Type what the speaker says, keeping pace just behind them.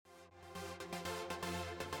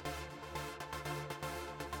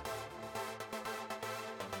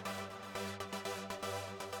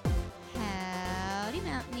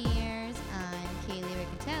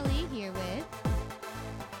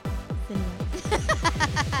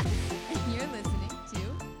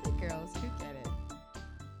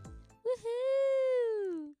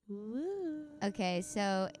Okay,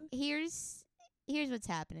 so here's what's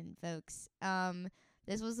happening, folks.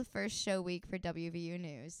 This was the first show week for WVU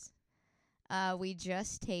News. We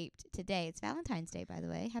just taped today. It's Valentine's Day, by the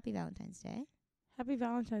way. Happy Valentine's Day. Happy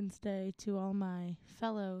Valentine's Day to all my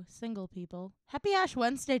fellow single people. Happy Ash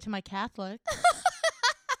Wednesday to my Catholics.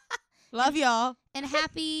 Love y'all. And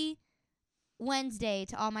happy Wednesday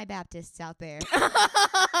to all my Baptists out there.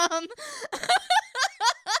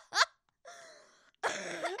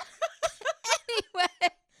 Anyway,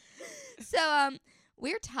 so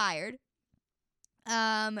we're tired.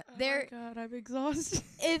 Oh my God, I'm exhausted.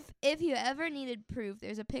 If you ever needed proof,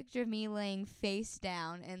 there's a picture of me laying face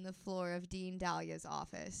down in the floor of Dean Dahlia's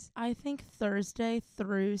office. I think Thursday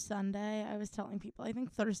through Sunday, I was telling people, I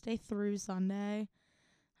think Thursday through Sunday,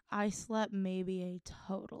 I slept maybe a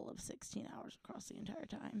total of 16 hours across the entire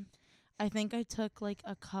time. I think I took like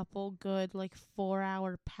a couple good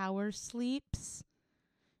 4-hour power sleeps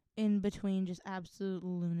in between just absolute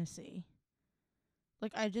lunacy.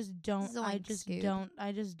 I just don't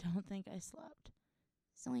think I slept.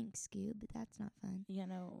 Zoink, Scoob, but that's not fun. You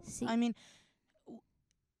know, See, I mean,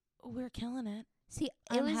 we're killing it. See,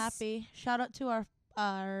 I'm happy. Shout out to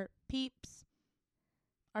our peeps,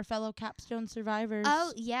 our fellow capstone survivors.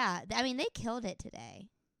 Oh yeah, I mean they killed it today.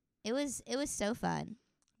 It was so fun.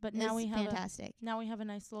 But now we have fantastic. Now we have a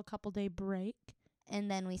nice little couple day break, and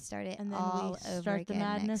then we start it and then all we over start again the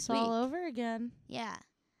madness next week. all over again. Yeah.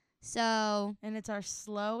 So and it's our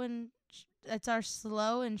slow and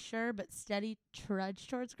sure but steady trudge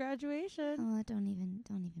towards graduation. Oh, don't even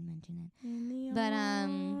mention it. In the but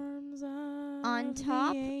arms on of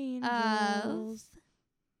top the of angels.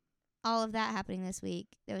 all of that happening this week,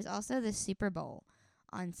 there was also the Super Bowl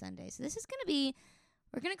on Sunday. So this is going to be,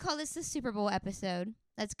 we're going to call this the Super Bowl episode.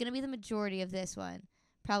 That's going to be the majority of this one.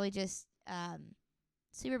 Probably just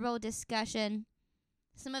Super Bowl discussion.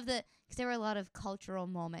 Because there were a lot of cultural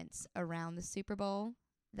moments around the Super Bowl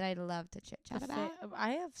that I'd love to chit-chat about.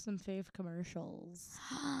 I have some fave commercials.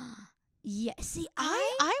 Yeah, see,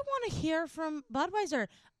 I want to hear from Budweiser.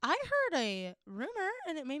 I heard a rumor,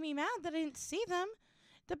 and it made me mad that I didn't see them,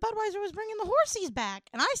 that Budweiser was bringing the horsies back,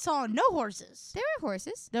 and I saw no horses. There were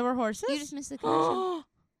horses. There were horses? You just missed the commercial.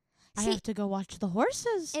 I have to go watch the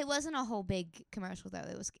horses. It wasn't a whole big commercial, though.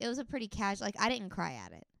 It was a pretty casual, I didn't cry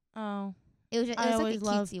at it. Oh. It was like a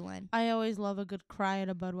cutesy one. I always love a good cry at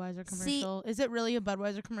a Budweiser commercial. Is it really a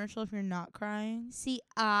Budweiser commercial if you're not crying? See,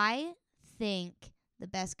 I think the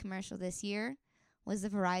best commercial this year was the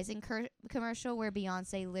Verizon commercial where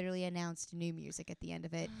Beyonce literally announced new music at the end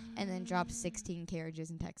of it and then dropped 16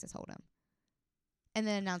 carriages in Texas Hold'em. And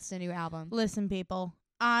then announced a new album. Listen, people,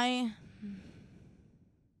 I'm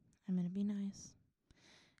going to be nice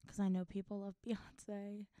because I know people love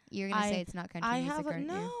Beyonce. You're going to say it's not country music, aren't you?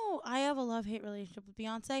 No, I have a love-hate relationship with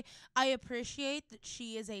Beyonce. I appreciate that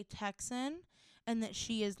she is a Texan and that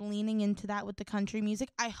she is leaning into that with the country music.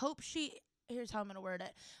 I hope here's how I'm going to word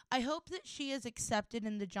it. I hope that she is accepted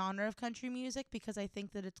in the genre of country music because I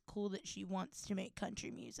think that it's cool that she wants to make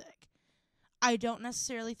country music. I don't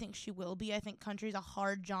necessarily think she will be. I think country's a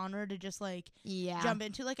hard genre to just jump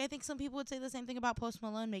into. I think some people would say the same thing about Post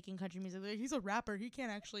Malone making country music. He's a rapper. He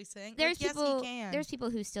can't actually sing. Yes, he can. There's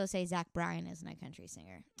people who still say Zach Bryan isn't a country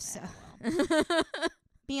singer. So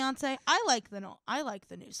Beyonce, I like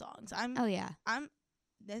the new songs.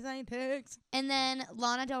 This ain't pigs. And then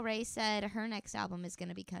Lana Del Rey said her next album is going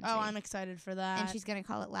to be country. Oh, I'm excited for that. And she's going to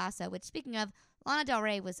call it Lasso, which, speaking of, Lana Del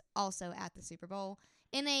Rey was also at the Super Bowl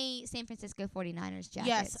in a San Francisco 49ers jacket.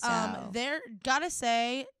 Yes, gotta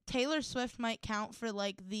say, Taylor Swift might count for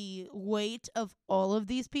the weight of all of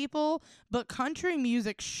these people, but country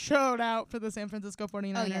music showed out for the San Francisco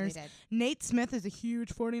 49ers. Oh, yeah, they did. Nate Smith is a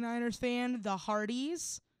huge 49ers fan. The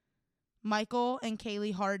Hardys, Michael and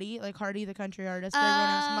Kaylee Hardy, Hardy the country artist.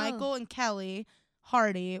 Michael and Kelly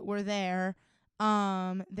Hardy were there.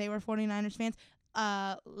 They were 49ers fans.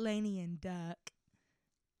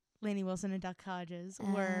 Lainey Wilson and Duck Hodges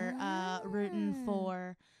were rooting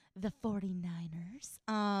for the 49ers.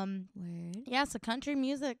 Word. Yeah, so country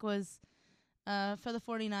music was for the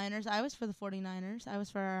 49ers. I was for the 49ers. I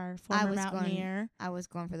was for our former Mountaineer. I was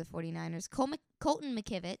going for the 49ers. Colton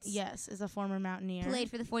McKivitz. Yes, is a former Mountaineer.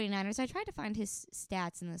 Played for the 49ers. I tried to find his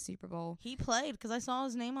stats in the Super Bowl. He played because I saw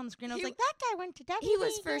his name on the screen. I was like, that guy went to WVU. He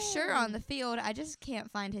was for sure on the field. I just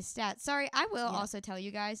can't find his stats. Sorry, I will also tell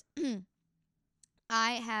you guys.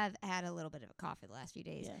 I have had a little bit of a cough for the last few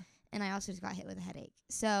days, and I also just got hit with a headache.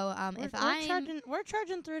 So we're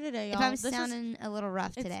charging through today, y'all. If I'm sounding a little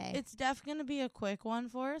rough today, it's definitely gonna be a quick one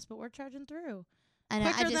for us, but we're charging through.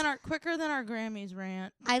 And quicker than our Grammys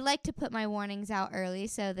rant. I like to put my warnings out early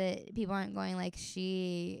so that people aren't going like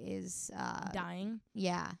she is Dying.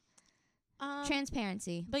 Yeah.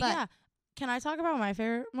 Transparency. But yeah, can I talk about my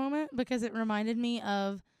favorite moment? Because it reminded me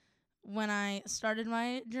of when I started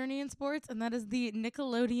my journey in sports, and that is the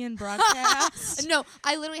Nickelodeon broadcast. No,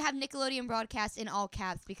 I literally have Nickelodeon broadcast in all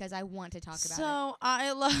caps because I want to talk about it. So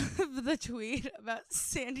I love the tweet about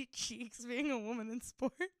Sandy Cheeks being a woman in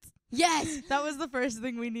sports. Yes! That was the first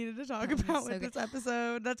thing we needed to talk about with this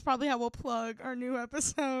episode. That's probably how we'll plug our new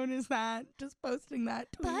episode, is that just posting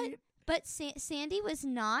that tweet. But Sandy was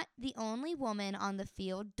not the only woman on the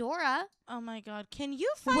field. Dora. Oh my God. Can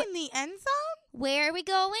you find the end zone? Where are we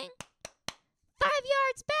going? 5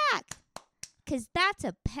 yards back. Because that's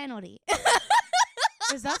a penalty.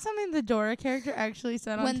 Is that something the Dora character actually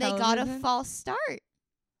said on television? When they got a false start.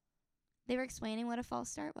 They were explaining what a false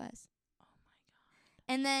start was. Oh my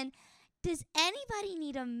God. And then, does anybody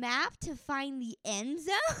need a map to find the end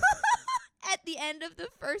zone? At the end of the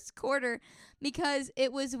first quarter, because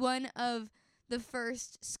it was one of the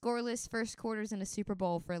first scoreless first quarters in a Super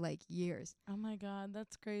Bowl for like years. Oh my God,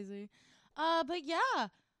 that's crazy. But yeah,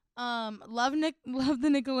 love the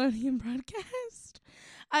Nickelodeon broadcast.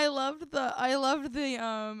 I loved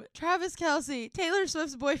the Travis Kelce, Taylor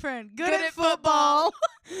Swift's boyfriend, good at football.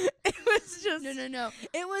 It was just no.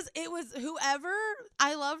 It was whoever.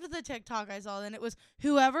 I loved the TikTok I saw, and it was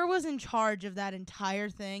whoever was in charge of that entire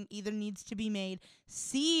thing either needs to be made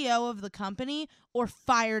CEO of the company or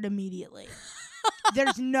fired immediately.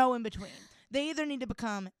 There's no in between. They either need to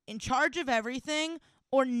become in charge of everything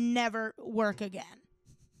or never work again.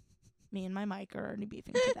 Me and my mic are already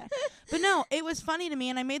beefing today. But no, it was funny to me,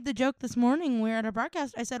 and I made the joke this morning. We were at a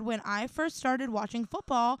broadcast. I said, when I first started watching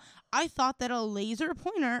football, I thought that a laser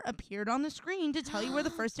pointer appeared on the screen to tell you where the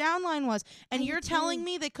first down line was. And you're telling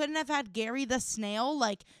me they couldn't have had Gary the Snail,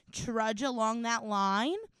 like, trudge along that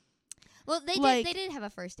line? Well, they did have a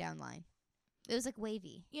first down line. It was, like,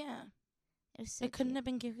 wavy. Yeah. It was so It couldn't have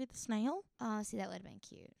been Gary the Snail? Oh, see, that would have been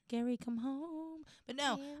cute. Gary, come home. But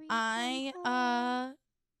no, Gary,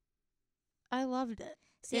 I loved it.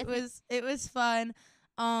 See, it was fun.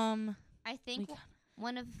 I think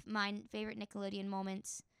one of my favorite Nickelodeon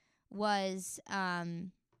moments was oh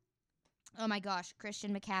my gosh,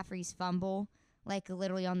 Christian McCaffrey's fumble, like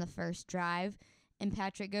literally on the first drive, and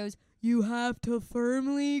Patrick goes, "You have to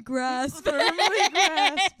firmly grasp it."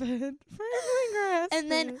 Firmly grasp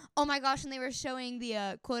And then, oh my gosh, and they were showing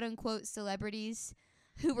the quote unquote celebrities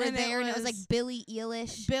who were there, and it was like Billie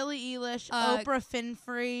Eilish, Oprah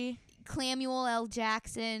Winfrey, Clamuel L.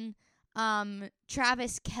 Jackson,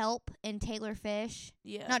 Travis Kelp and Taylor Fish.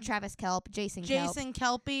 Yeah. Not Travis Kelp, Jason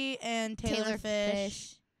Kelpie and Taylor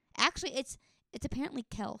Fish. Actually, it's apparently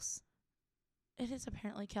Kels. It is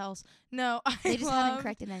apparently Kels. No, They just haven't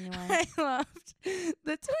corrected anyone. I loved the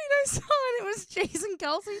tweet I saw, and it was Jason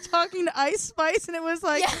Kelsey talking to Ice Spice, and it was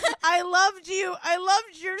like, yeah. I loved you. I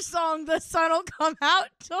loved your song. The sun will come out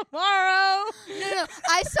tomorrow. No.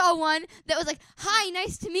 I saw one that was like, "Hi,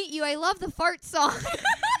 nice to meet you. I love the fart song."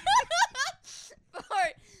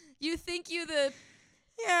 Fart. You think you the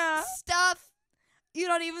stuff. You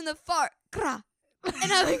don't even the fart.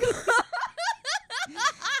 And I'm like,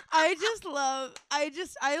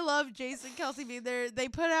 I love Jason Kelce being there. They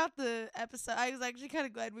put out the episode. I was actually kind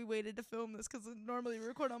of glad we waited to film this because normally we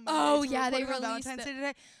record on Monday. Oh yeah, they released Valentine's Day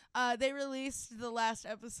today. They released the last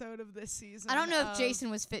episode of this season. I don't know if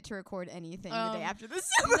Jason was fit to record anything the day after this.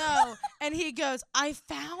 No, and he goes,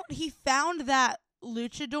 he found that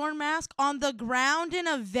luchador mask on the ground in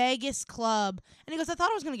a Vegas club, and he goes, I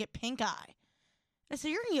thought I was gonna get pink eye. I said,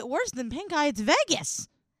 you're gonna get worse than pink eye. It's Vegas.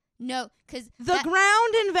 No, because the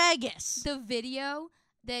ground in Vegas. The video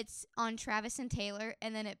that's on Travis and Taylor,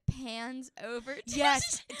 and then it pans over to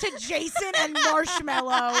to Jason and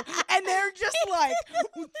Marshmallow, and they're just like,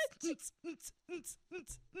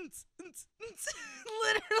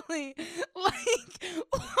 literally, like,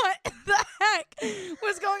 what the heck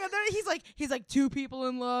was going on there? He's like two people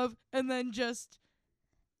in love, and then just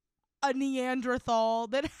a Neanderthal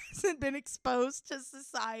that hasn't been exposed to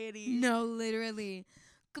society. No, literally.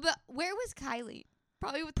 But where was Kylie?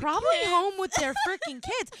 Probably home with their freaking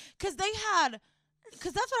kids. Because that's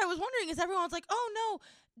what I was wondering, is everyone's like, oh no,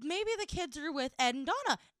 maybe the kids are with Ed and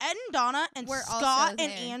Donna. Ed and Donna and Scott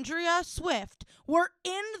and Andrea Swift were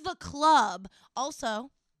in the club.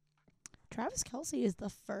 Also, Travis Kelce is the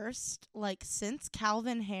first, like, since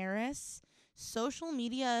Calvin Harris, social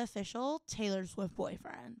media official Taylor Swift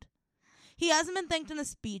boyfriend. He hasn't been thanked in a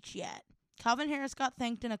speech yet. Calvin Harris got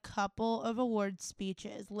thanked in a couple of award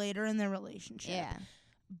speeches later in their relationship. Yeah.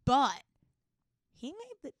 But he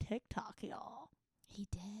made the TikTok, y'all. He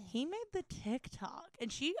did. He made the TikTok,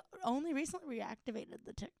 and she only recently reactivated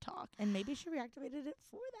the TikTok, and maybe she reactivated it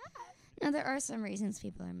for that. Now, there are some reasons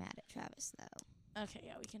people are mad at Travis, though. Okay,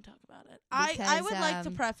 yeah, we can talk about it. I would like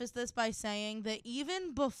to preface this by saying that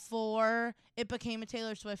even before it became a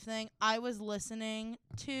Taylor Swift thing, I was listening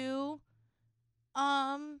to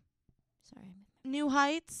New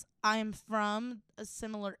Heights. I'm from a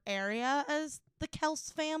similar area as the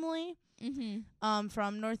Kels family.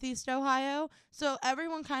 From Northeast Ohio. So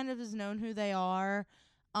everyone kind of has known who they are.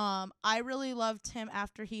 I really loved him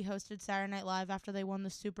after he hosted Saturday Night Live after they won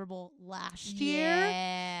the Super Bowl last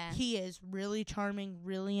year. He is really charming,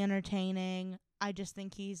 really entertaining. I just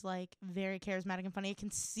think he's, like, very charismatic and funny. I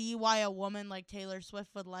can see why a woman like Taylor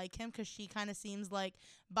Swift would like him, because she kind of seems like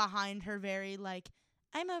behind her very, like,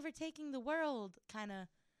 I'm overtaking the world kind of,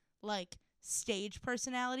 like, stage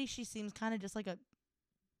personality. She seems kind of just like a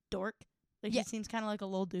dork. Like, he seems kind of like a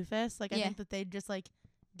little doofus. Like, I think that they just, like,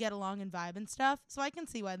 get along and vibe and stuff. So I can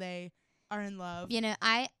see why they are in love. You know,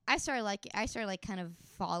 I started kind of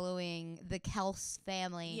following the Kels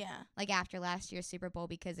family. Yeah. Like, after last year's Super Bowl,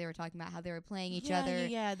 because they were talking about how they were playing each other.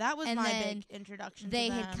 Yeah, that was my big introduction to them. They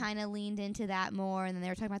had kind of leaned into that more, and then they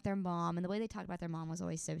were talking about their mom, and the way they talked about their mom was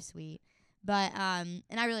always so sweet. But, and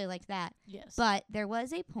I really liked that. Yes. But there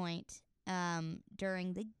was a point,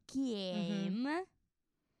 during the game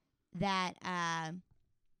that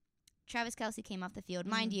Travis Kelce came off the field.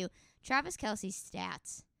 Mind you, Travis Kelce's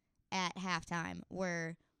stats at halftime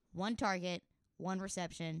were 1 target, 1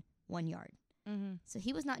 reception, 1 yard. So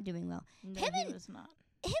he was not doing well. No, he was not.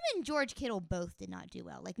 Him and George Kittle both did not do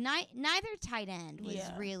well. Like, neither tight end was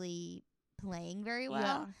really playing very well.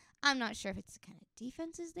 Yeah. I'm not sure if it's the kind of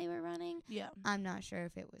defenses they were running. Yeah. I'm not sure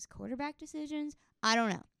if it was quarterback decisions. I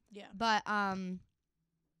don't know. Yeah. But,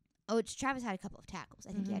 Travis had a couple of tackles.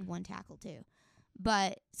 I think he had 1 tackle, too.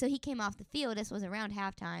 But, so he came off the field. This was around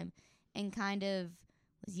halftime, and kind of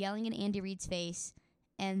was yelling in Andy Reid's face,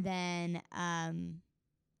 and then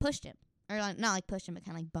pushed him. Or, not like pushed him, but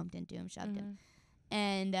kind of like bumped into him, shoved him.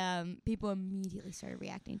 And people immediately started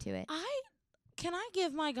reacting to it. Can I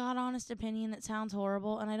give my God honest opinion that sounds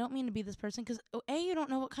horrible? And I don't mean to be this person, because, A, you don't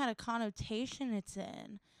know what kind of connotation it's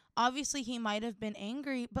in. Obviously, he might have been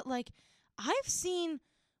angry, but, like, I've seen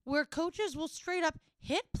where coaches will straight up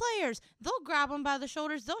hit players. They'll grab them by the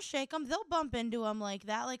shoulders. They'll shake them. They'll bump into them like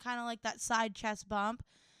that, like kind of like that side chest bump.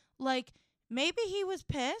 Like, maybe he was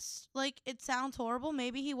pissed. Like, it sounds horrible.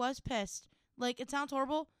 Maybe he was pissed. Like, it sounds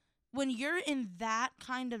horrible. When you're in that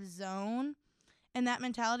kind of zone and that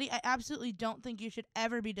mentality, I absolutely don't think you should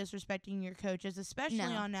ever be disrespecting your coaches, especially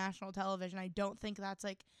on national television. I don't think that's,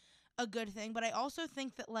 like, a good thing. But I also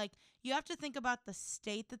think that, like, you have to think about the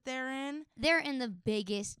state that they're in. They're in the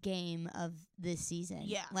biggest game of this season.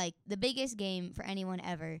 Yeah. Like, the biggest game for anyone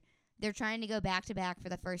ever. They're trying to go back-to-back for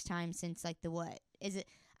the first time since, like, the what? Is it?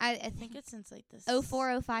 I think it's since, like, this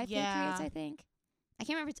 04-05 Patriots, I think. I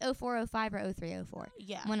can't remember if it's 04-05 or 03-04.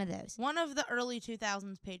 Yeah. One of those. One of the early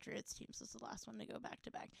 2000s Patriots teams was the last one to go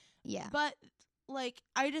back-to-back. Yeah. But, like,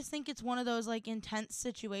 I just think it's one of those, like, intense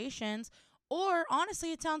situations. Or,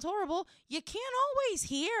 honestly, it sounds horrible, you can't always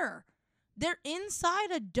hear. They're inside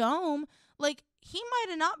a dome. Like, he might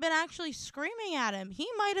have not been actually screaming at him. He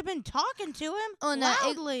might have been talking to him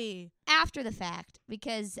loudly. After the fact,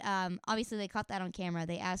 because obviously they caught that on camera.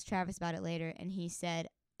 They asked Travis about it later, and he said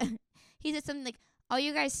something like, "Oh,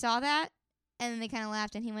 you guys saw that?" And then they kind of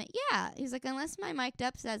laughed, and he went, "Yeah." He's like, "Unless my mic'd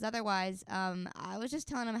up says otherwise, I was just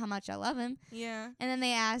telling him how much I love him." Yeah. And then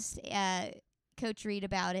they asked Coach Reed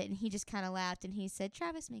about it, and he just kind of laughed, and he said,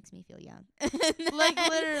 "Travis makes me feel young." Like,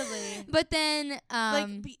 literally. But then,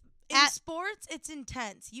 in sports, it's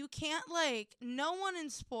intense. You can't, like, no one in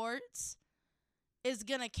sports is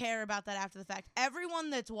going to care about that after the fact.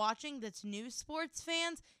 Everyone that's watching that's new sports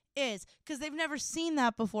fans is, because they've never seen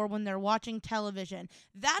that before when they're watching television.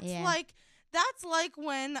 That's like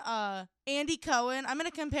when Andy Cohen, I'm going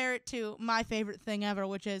to compare it to my favorite thing ever,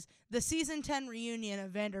 which is the season 10 reunion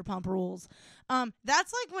of Vanderpump Rules.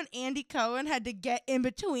 That's like when Andy Cohen had to get in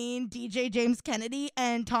between DJ James Kennedy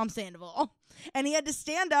and Tom Sandoval. And he had to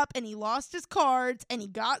stand up, and he lost his cards, and he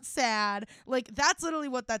got sad. Like, that's literally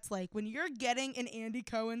what that's like. When you're getting in Andy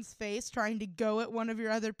Cohen's face trying to go at one of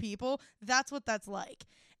your other people, that's what that's like.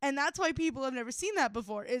 And that's why people have never seen that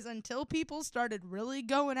before, is until people started really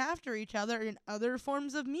going after each other in other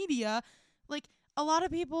forms of media. Like, a lot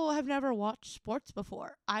of people have never watched sports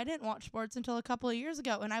before. I didn't watch sports until a couple of years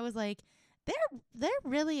ago, and I was like, they're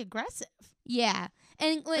really aggressive. Yeah.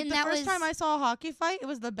 And like, the first time I saw a hockey fight, it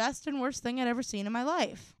was the best and worst thing I'd ever seen in my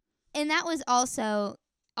life. And that was also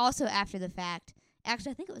after the fact.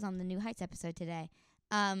 Actually, I think it was on the New Heights episode today.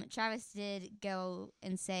 Travis did go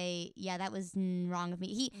and say, yeah, that was wrong of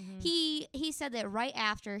me. Mhm. He said that right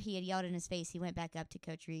after he had yelled in his face, he went back up to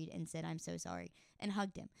Coach Reed and said, I'm so sorry, and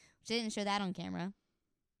hugged him. Which they didn't show that on camera.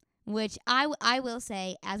 Which I will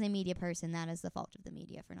say, as a media person, that is the fault of the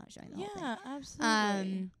media for not showing the whole thing. Yeah,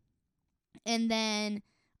 absolutely. And then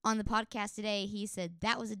on the podcast today, he said,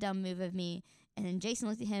 that was a dumb move of me. And then Jason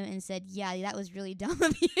looked at him and said, yeah, that was really dumb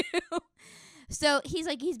of you. So he's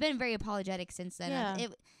been very apologetic since then. Yeah.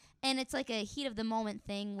 And it's like a heat of the moment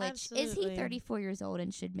thing, which is he Absolutely. 34 years old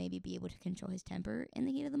and should maybe be able to control his temper in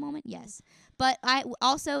the heat of the moment? Yes. But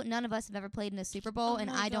none of us have ever played in a Super Bowl, Oh and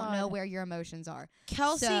my I don't know God. where your emotions are.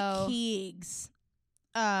 Kelsey So- Keegs.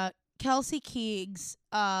 Kelsey Keegs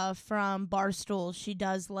from Barstool, she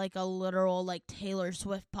does like a literal like Taylor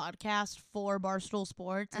Swift podcast for Barstool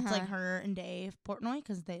Sports. It's like Uh-huh. her and Dave Portnoy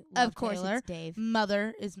because they love Of course, Taylor. it's Dave.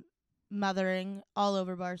 Mother is mothering all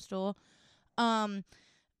over Barstool.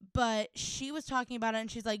 But she was talking about it and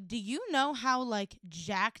she's like, do you know how like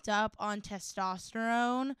jacked up on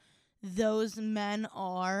testosterone those men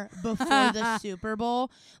are before the Super Bowl?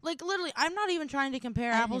 Like literally, I'm not even trying to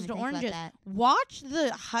compare I didn't apples even to think about oranges. that. Watch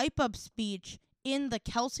the hype up speech in the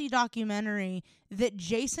Kelsey documentary that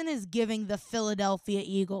Jason is giving the Philadelphia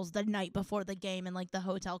Eagles the night before the game in like the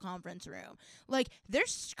hotel conference room. Like they're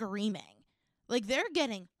screaming. Like they're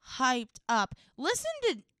getting hyped up. Listen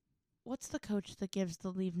to what's the coach that gives the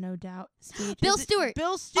leave no doubt speech? Bill Is it Stewart.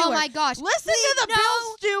 Bill Stewart. Oh my gosh. Listen to the Leave Bill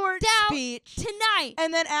no Stewart doubt speech. Tonight.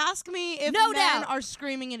 And then ask me if No men doubt. are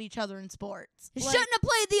screaming at each other in sports. You Like, shouldn't have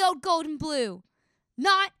played the old gold and blue.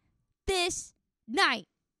 Not this night.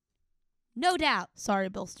 No doubt. sorry,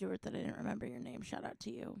 Bill Stewart, that I didn't remember your name. Shout out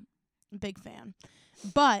to you. Big fan.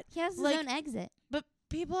 But He has his Like- own exit.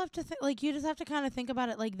 people have to think, like, you just have to kind of think about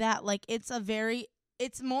it like that. Like,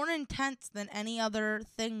 it's more intense than any other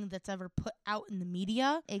thing that's ever put out in the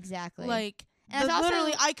media. Exactly. Like, And it's also-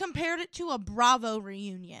 literally, I compared it to a Bravo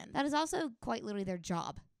reunion. that is also quite literally their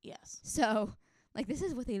job. Yes. So, like, this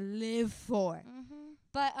is what they live for. Mm-hmm.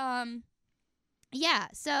 But, yeah,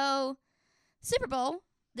 so Super Bowl,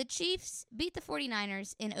 the Chiefs beat the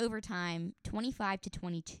 49ers in overtime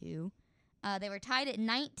 25-22. They were tied at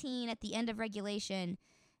 19 at the end of regulation,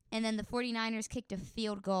 and then the 49ers kicked a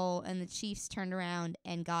field goal, and the Chiefs turned around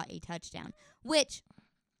and got a touchdown, which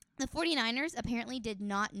the 49ers apparently did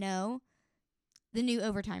not know the new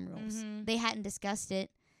overtime rules. Mhm. They hadn't discussed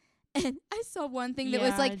it. And I saw one thing that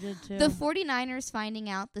was like, I did too. the 49ers finding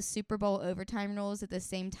out the Super Bowl overtime rules at the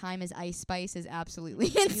same time as Ice Spice is absolutely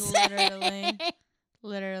insane.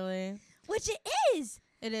 Literally. Which it is.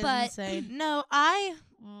 It is But- insane. No, I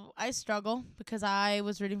struggle because I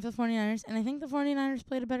was rooting for the 49ers, and I think the 49ers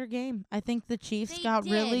played a better game. I think the Chiefs They got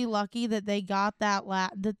really did. lucky that they got that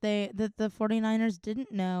that the 49ers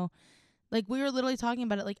didn't know. Like, we were literally talking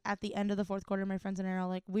about it, like, at the end of the fourth quarter, my friends and I are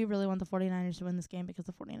like, we really want the 49ers to win this game because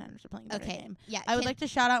the 49ers are playing a better Okay. game. Yeah. I would like to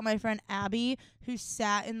shout out my friend Abby, who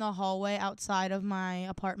sat in the hallway outside of my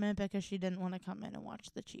apartment because she didn't want to come in and watch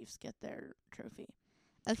the Chiefs get their trophy.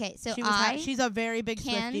 Okay, so She was she's a very big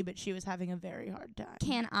can- Swiftie, but she was having a very hard time.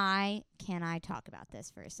 can I talk about this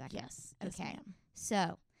for a second? Yes. Okay.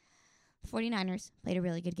 So, the 49ers played a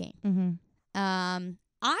really good game. Mm-hmm.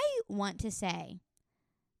 I want to say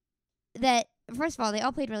that, first of all, they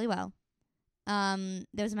all played really well. There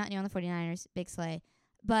was a Mountaineer on the 49ers, big slay.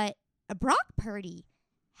 But Brock Purdy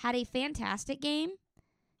had a fantastic game,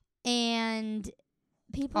 and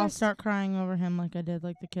I'll start crying over him like I did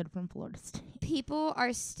like the kid from Florida State. people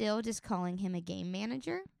are still just calling him a game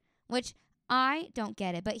manager, which I don't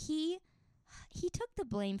get it. But he took the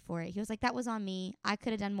blame for it. He was like, that was on me. I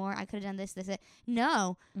could have done more. I could have done this, that.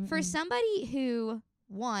 No. For somebody who,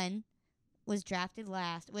 one, was drafted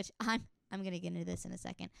last, which I'm going to get into this in a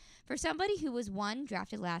second. For somebody who was, one,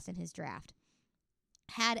 drafted last in his draft,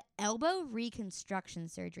 had elbow reconstruction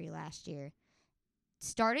surgery last year,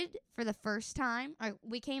 started for the first time, or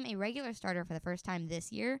became a regular starter for the first time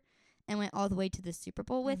this year, and went all the way to the Super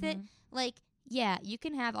Bowl with it. Like, yeah, you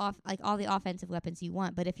can have all the offensive weapons you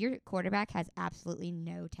want, but if your quarterback has absolutely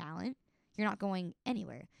no talent, you're not going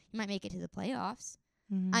anywhere. You might make it to the playoffs.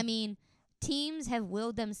 I mean, teams have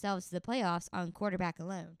willed themselves to the playoffs on quarterback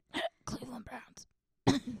alone. Cleveland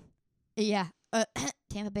Browns. Yeah.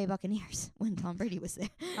 Tampa Bay Buccaneers when Tom Brady was there.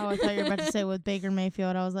 Oh, I thought you were about to say with Baker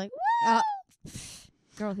Mayfield. I was like,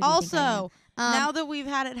 Girl, who do you think I am? also, now that we've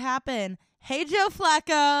had it happen, hey, Joe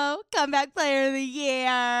Flacco, comeback player of the year.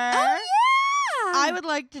 Oh, yeah. I would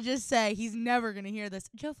like to just say he's never going to hear this.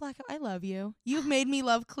 Joe Flacco, I love you. You've made me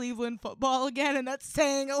love Cleveland football again, and that's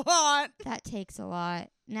saying a lot. That takes a lot.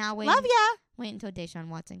 Now, Love ya. Wait until Deshaun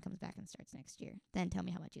Watson comes back and starts next year. Then tell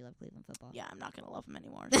me how much you love Cleveland football. Yeah, I'm not going to love him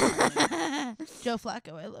anymore. Sorry. Joe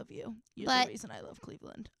Flacco, I love you. You're the reason I love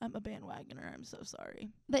Cleveland. I'm a bandwagoner. I'm so sorry.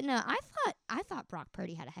 But no, I thought Brock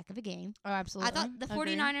Purdy had a heck of a game. Oh, absolutely. I thought the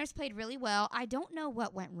 49ers played really well. I don't know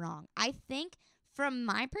what went wrong. I think from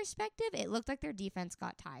my perspective, it looked like their defense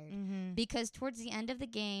got tired. Mm-hmm. Because towards the end of the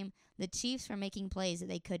game, the Chiefs were making plays that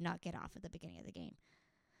they could not get off at the beginning of the game.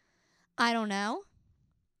 I don't know.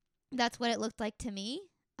 That's what it looked like to me.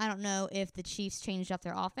 I don't know if the Chiefs changed up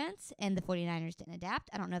their offense and the 49ers didn't adapt.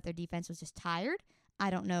 I don't know if their defense was just tired. I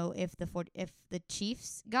don't know if the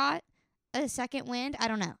Chiefs got a second wind. I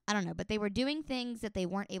don't know. But they were doing things that they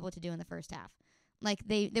weren't able to do in the first half. Like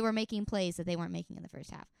they were making plays that they weren't making in the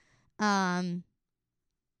first half.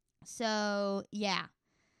 So yeah.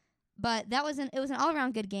 But it was an all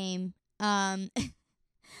around good game. I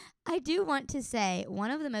do want to say one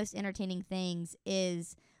of the most entertaining things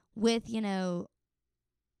is with, and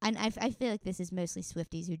I feel like this is mostly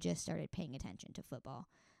Swifties who just started paying attention to football.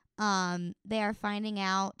 They are finding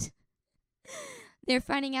out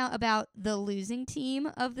about the losing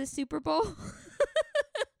team of the Super Bowl.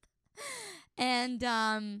 And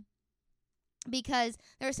because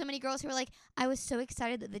there were so many girls who were like, I was so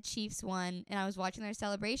excited that the Chiefs won, and I was watching their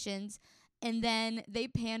celebrations, and then they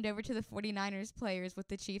panned over to the 49ers players with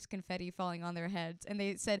the Chiefs confetti falling on their heads, and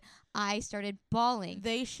they said, I started bawling.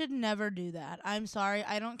 They should never do that. I'm sorry.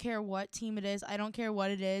 I don't care what team it is. I don't care what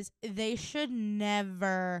it is. They should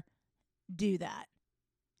never do that.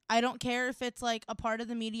 I don't care if it's like a part of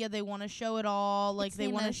the media. They want to show it all. Like they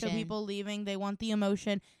want to show people leaving. They want the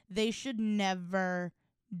emotion. They should never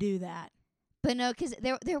do that. But no, because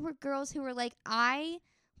there were girls who were like, I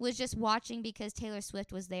was just watching because Taylor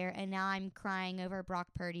Swift was there, and now I'm crying over Brock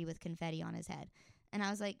Purdy with confetti on his head. And I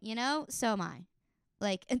was like, so am I.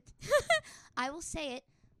 Like, I will say it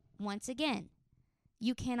once again.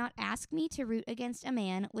 You cannot ask me to root against a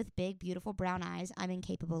man with big, beautiful brown eyes. I'm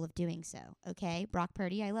incapable of doing so. Okay? Brock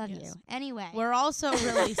Purdy, I love you. Anyway. We're also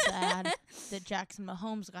really sad that Jackson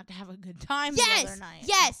Mahomes got to have a good time the other night.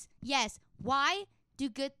 Yes. Why do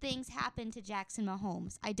good things happen to Jackson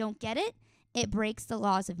Mahomes? I don't get it. It breaks the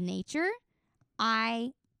laws of nature.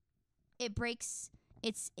 It's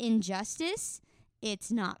injustice.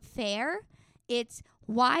 It's not fair. It's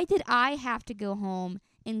why did I have to go home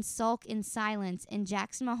and sulk in silence and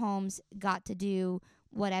Jackson Mahomes got to do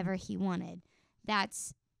whatever he wanted? I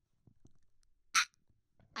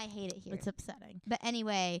hate it here. It's upsetting. But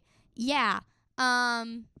anyway, yeah.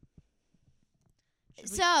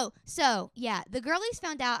 So yeah, the girlies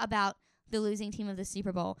found out about the losing team of the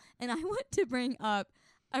Super Bowl, and I want to bring up,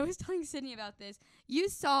 I was telling Sydney about this. You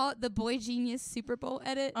saw the Boy Genius Super Bowl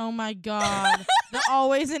edit? Oh my God. The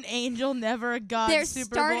always an angel, never a god They're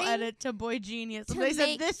Super Bowl edit to Boy Genius. They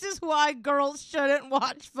said this is why girls shouldn't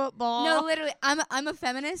watch football. No, literally, I'm a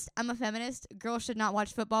feminist. Girls should not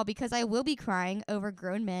watch football because I will be crying over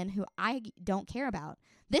grown men who I don't care about.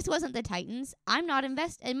 This wasn't the Titans. I'm not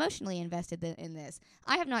emotionally invested in this.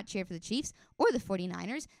 I have not cheered for the Chiefs or the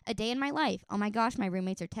 49ers a day in my life. Oh my gosh, my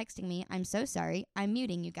roommates are texting me. I'm so sorry. I'm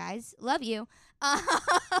muting you guys. Love you.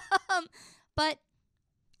 But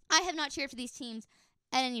I have not cheered for these teams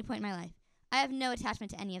at any point in my life. I have no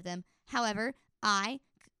attachment to any of them. However,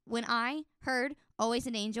 when I heard Always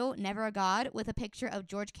an Angel, Never a God with a picture of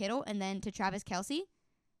George Kittle and then to Travis Kelce,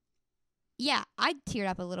 yeah, I teared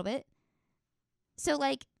up a little bit. So,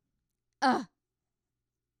 like, But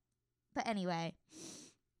anyway,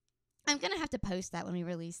 I'm going to have to post that when we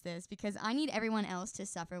release this because I need everyone else to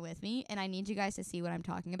suffer with me, and I need you guys to see what I'm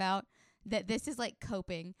talking about, that this is, like,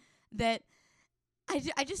 coping. That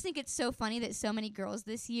I just think it's so funny that so many girls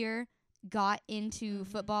this year got into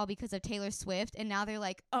football because of Taylor Swift, and now they're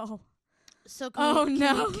like, oh. So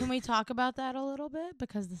can we talk about that a little bit?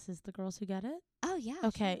 Because this is the girls who get it. Oh, yeah.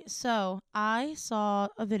 Okay, sure. So I saw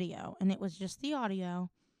a video, and it was just the audio,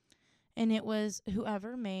 and it was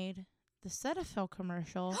whoever made the Cetaphil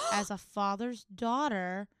commercial as a father's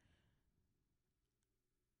daughter.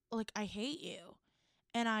 Like, I hate you.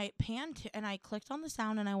 And I clicked on the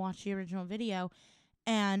sound, and I watched the original video,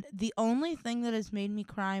 and the only thing that has made me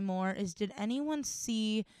cry more is, did anyone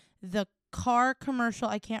see the car commercial?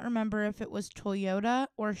 I can't remember if it was Toyota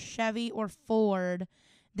or Chevy or Ford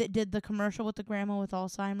that did the commercial with the grandma with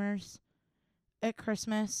Alzheimer's at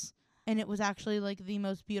Christmas, and it was actually like the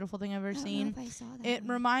most beautiful thing I've ever seen. I don't know if I saw that. It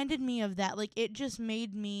reminded me of that. Like, it just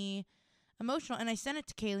made me emotional, and I sent it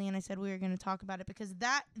to Kaeli, and I said we were going to talk about it because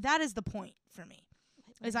that is the point for me.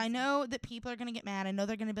 Is I know that people are going to get mad. I know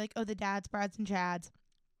they're going to be like, oh, the dads, Brads, and Chads.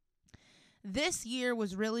 This year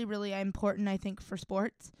was really, really important, I think, for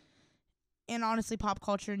sports. and honestly pop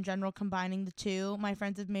culture in general, combining the two. My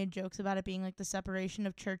friends have made jokes about it being like the separation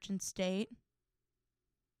of church and state.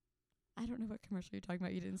 I don't know what commercial you're talking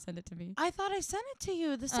about. You didn't send it to me. I thought I sent it to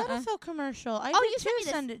you. The Cetaphil commercial. I you did sent too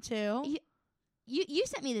me send it to. You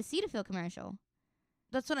sent me the Cetaphil commercial.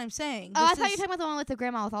 That's what I'm saying. Oh, I thought you were talking about the one with the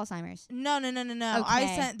grandma with Alzheimer's. No. Okay. I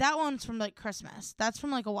sent that one's from like Christmas. That's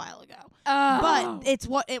from like a while ago. Oh. But it's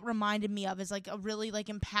what it reminded me of is like a really like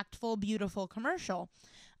impactful, beautiful commercial.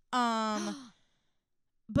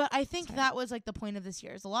 But I think that was like the point of this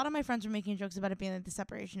year. Is a lot of my friends were making jokes about it being like the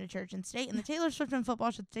separation of church and state, and the Taylor Swift and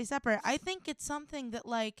football should stay separate. I think it's something that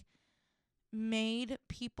like made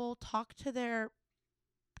people talk to their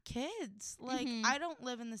kids. Like I don't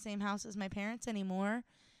live in the same house as my parents anymore.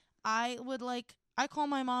 I call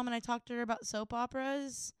my mom and I talk to her about soap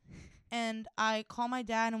operas, and I call my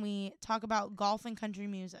dad and we talk about golf and country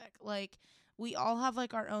music. Like we all have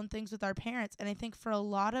like our own things with our parents, and I think for a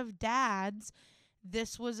lot of dads,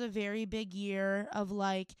 this was a very big year of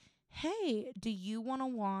like, hey, do you want to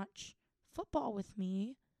watch football with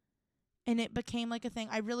me? And it became like a thing.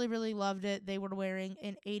 I really, really loved it. They were wearing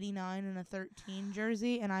an 89 and a 13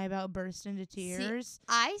 jersey, and I about burst into tears. See,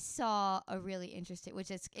 I saw a really interesting,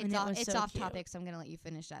 which is it's so off cute. topic, so I'm gonna let you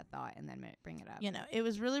finish that thought and then bring it up. You know, it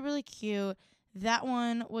was really, really cute. That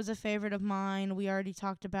one was a favorite of mine. We already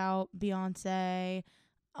talked about Beyonce.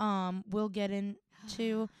 We'll get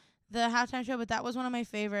into the halftime show, but that was one of my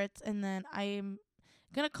favorites. And then I'm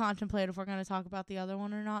gonna contemplate if we're gonna talk about the other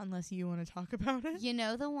one or not, unless you want to talk about it. You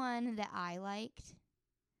know the one that I liked?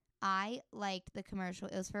 I liked the commercial.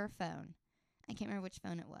 It was for a phone. I can't remember which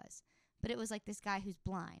phone it was. But it was like this guy who's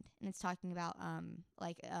blind, and it's talking about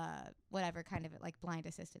whatever kind of like blind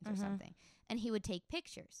assistance or something. And he would take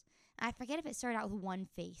pictures. And I forget if it started out with one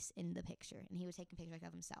face in the picture, and he would take a picture like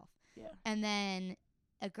of himself. Yeah. And then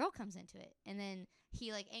a girl comes into it, and then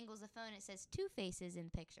he like angles the phone and it says 2 faces in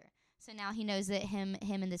the picture. So now he knows that him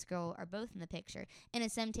and this girl are both in the picture. And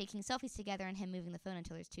it's them taking selfies together and him moving the phone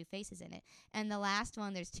until there's 2 faces in it. And the last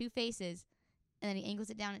one, there's 2 faces, and then he angles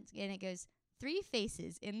it down and it goes 3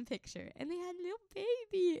 faces in the picture. And they had a little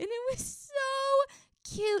baby, and it was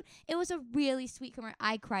so cute. It was a really sweet commercial.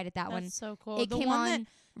 I cried at that one. That's so cool. It came on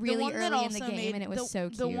really early in the game, and it was so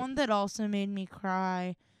cute. The one that also made me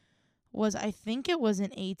cry was, I think it was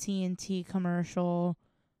an AT&T commercial.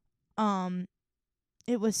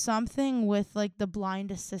 It was something with like the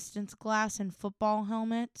blind assistance glass and football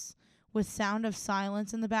helmets with Sound of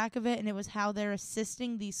Silence in the back of it, and it was how they're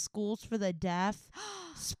assisting these schools for the deaf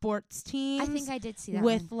sports teams. I think I did see that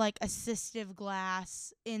with one. like assistive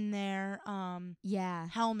glass in their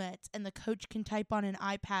helmets, and the coach can type on an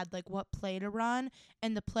iPad like what play to run,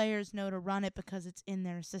 and the players know to run it because it's in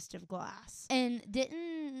their assistive glass. And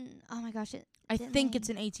oh my gosh, I think it's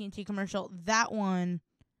an AT&T commercial. That one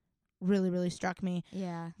really, really struck me.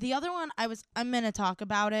 Yeah. The other one I'm gonna talk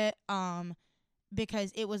about it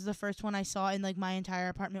because it was the first one I saw, and like my entire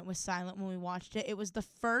apartment was silent when we watched it. It was the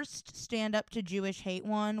first stand up to Jewish hate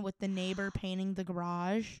one with the neighbor painting the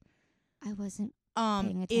garage. I wasn't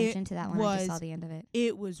paying attention to that one. I just saw the end of it.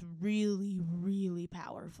 It was really, really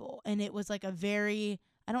powerful, and it was like a very,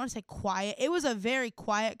 I don't want to say quiet. It was a very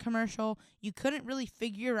quiet commercial. You couldn't really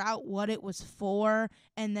figure out what it was for,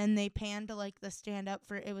 and then they panned to like the stand up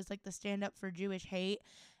for Jewish hate,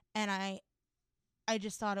 and I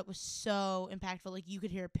just thought it was so impactful. Like you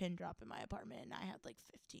could hear a pin drop in my apartment, and I had like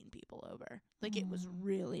 15 people over. Like it was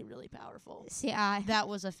really, really powerful. See, that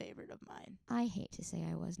was a favorite of mine. I hate to say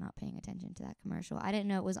I was not paying attention to that commercial. I didn't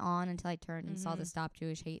know it was on until I turned and saw the Stop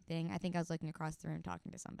Jewish Hate thing. I think I was looking across the room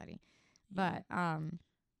talking to somebody. But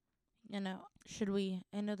you know, should we?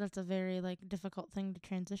 I know that's a very like difficult thing to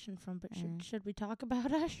transition from, but should we talk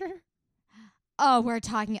about Usher? Oh, we're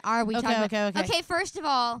talking. Are we talking? Okay. Okay, first of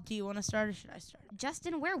all, do you want to start or should I start?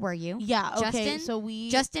 Justin, where were you? Yeah. Okay.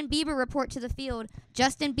 Justin Bieber report to the field.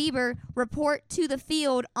 Justin Bieber report to the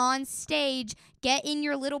field on stage. Get in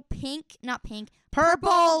your little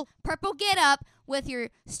purple get up with your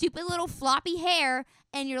stupid little floppy hair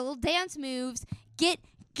and your little dance moves. Get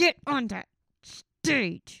on that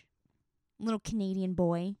stage, little Canadian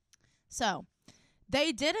boy. So,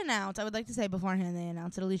 they did announce, I would like to say beforehand, they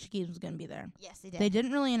announced that Alicia Keys was going to be there. Yes, they did. They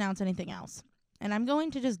didn't really announce anything else. And I'm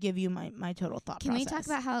going to just give you my total thought process. Can we talk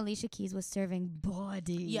about how Alicia Keys was serving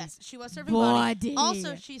body? Yes, she was serving body.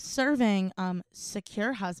 Also, she's serving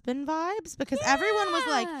secure husband vibes, because everyone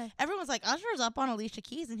was like, Usher's up on Alicia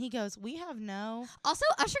Keys, and he goes, we have no. Also,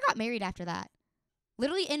 Usher got married after that.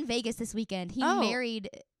 Literally in Vegas this weekend. He married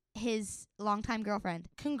his longtime girlfriend.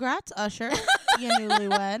 Congrats, Usher, you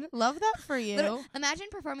newlywed. Love that for you. Imagine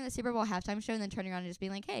performing the Super Bowl halftime show and then turning around and just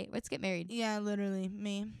being like, hey, let's get married. Yeah, literally,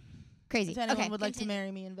 me. Crazy. If anyone Okay, would like to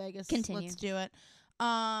marry me in Vegas, Continue. let's do it.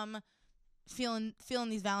 Feeling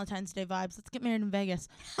these Valentine's Day vibes. Let's get married in Vegas.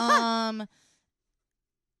 My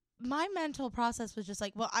mental process was just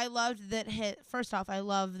like, well, I loved that first off, I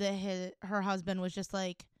love that her husband was just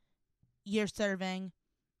like, you're serving,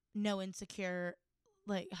 no insecure,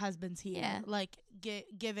 like, husbands here. Yeah. Like,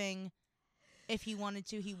 giving, if he wanted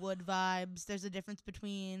to, he would vibes. There's a difference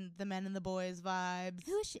between the men and the boys vibes.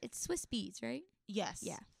 Who is she? It's Swiss Beats, right? Yes.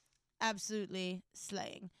 Yeah. Absolutely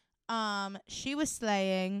slaying. She was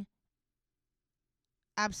slaying.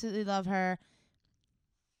 Absolutely love her.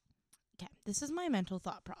 Okay, this is my mental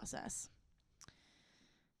thought process.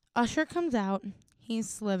 Usher comes out.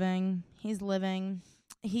 He's living.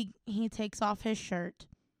 He takes off his shirt.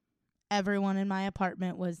 Everyone in my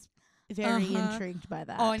apartment was very intrigued by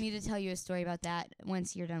that. Oh, I need to tell you a story about that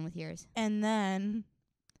once you're done with yours. And then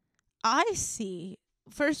I see,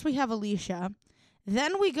 first we have Alicia.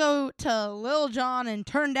 Then we go to Lil Jon and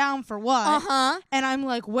Turn Down for What? And I'm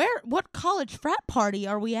like, what college frat party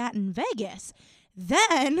are we at in Vegas?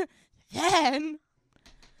 Then I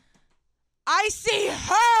see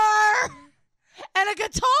her and a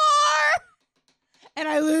guitar and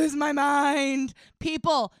I lose my mind.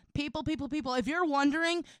 People. If you're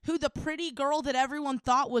wondering who the pretty girl that everyone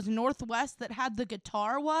thought was Northwest that had the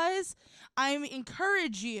guitar was, I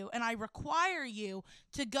encourage you and I require you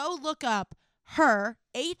to go look up her,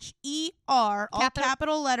 H-E-R, all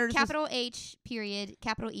capital letters. Capital H, period,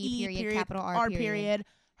 capital E, period, capital R, period.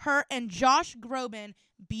 Her and Josh Groban,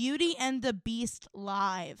 Beauty and the Beast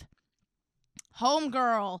live.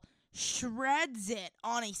 Homegirl shreds it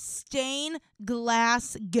on a stained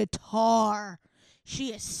glass guitar.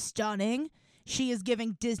 She is stunning. She is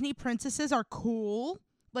giving Disney princesses are cool.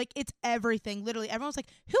 Like, it's everything. Literally, everyone's like,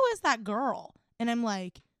 who is that girl? And I'm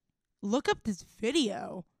like, look up this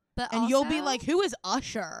video. And you'll be like, who is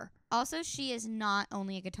Usher? Also, she is not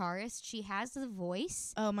only a guitarist, she has the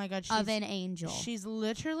voice of an angel. She's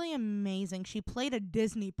literally amazing. She played a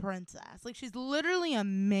Disney princess. Like, she's literally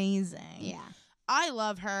amazing. Yeah. I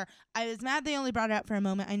love her. I was mad they only brought it out for a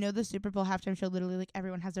moment. I know the Super Bowl halftime show, literally, like,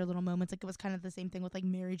 everyone has their little moments. Like, it was kind of the same thing with, like,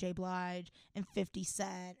 Mary J. Blige and 50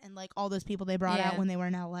 Cent and, like, all those people they brought out when they were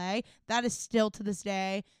in L.A. That is still, to this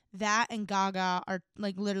day, that and Gaga are,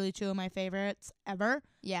 like, literally two of my favorites ever.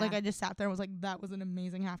 Yeah. Like, I just sat there and was like, that was an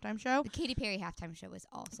amazing halftime show. The Katy Perry halftime show was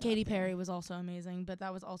also Katy Perry was also amazing, but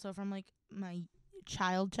that was also from, like, my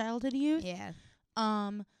childhood youth. Yeah.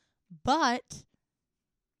 But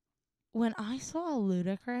when I saw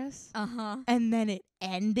Ludacris and then it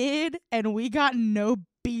ended and we got no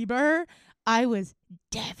Bieber, I was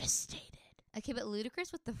devastated. Okay, but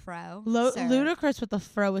Ludacris with the fro. Ludacris with the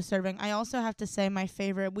fro was serving. I also have to say my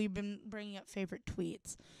favorite, we've been bringing up favorite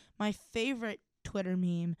tweets. My favorite Twitter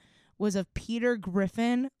meme was of Peter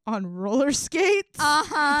Griffin on roller skates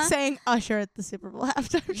saying Usher at the Super Bowl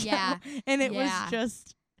halftime show. Yeah. And it was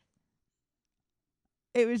just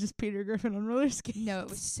Peter Griffin on roller skates. No, it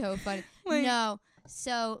was so funny. No.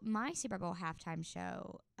 So my Super Bowl halftime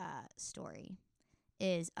show story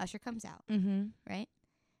is Usher comes out, right?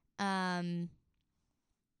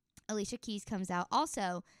 Alicia Keys comes out.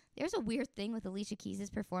 Also, there's a weird thing with Alicia Keys'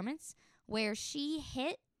 performance where she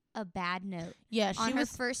hit a bad note. Yeah, on her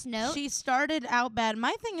first note. She started out bad.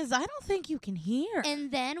 My thing is, I don't think you can hear.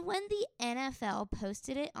 And then when the NFL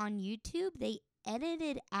posted it on YouTube, they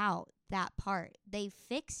edited out that part. They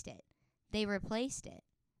fixed it. They replaced it.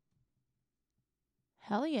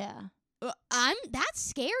 Hell yeah. That's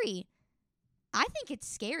scary. I think it's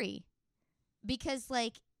scary. Because,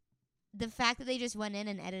 like, the fact that they just went in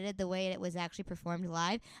and edited the way it was actually performed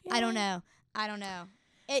live, yeah. I don't know. I don't know.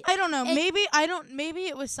 Maybe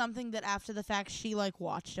it was something that after the fact she, like,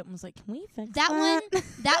 watched it and was like, can we fix that one?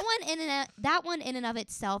 That one in and of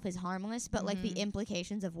itself is harmless, but like the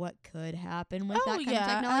implications of what could happen with that kind of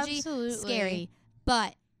technology, absolutely. Scary.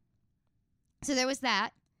 But so there was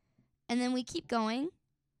that, and then we keep going,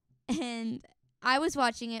 and I was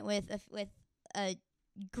watching it with a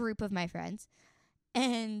group of my friends,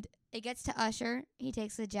 and it gets to Usher. He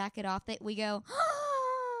takes the jacket off. We go.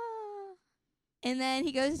 And then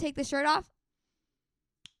he goes to take the shirt off.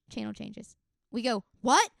 Channel changes. We go,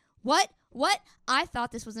 what? I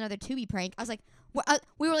thought this was another Tubi prank. I was like,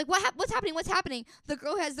 we were like, what's happening? What's happening? The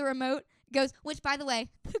girl has the remote. Goes, which, by the way,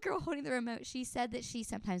 the girl holding the remote, she said that she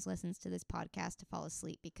sometimes listens to this podcast to fall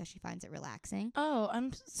asleep because she finds it relaxing. Oh,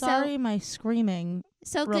 I'm sorry my screaming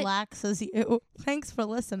relaxes you. Thanks for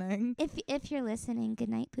listening. If you're listening, good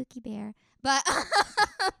night, Pookie Bear. But,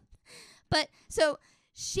 so...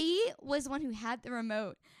 She was the one who had the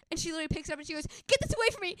remote, and she literally picks it up and she goes, "Get this away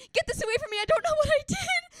from me! Get this away from me! I don't know what I did."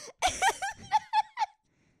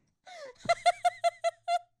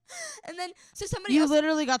 And then, so somebody You else,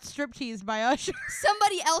 literally got stripteased by Usher.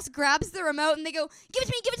 somebody else grabs the remote and they go, give it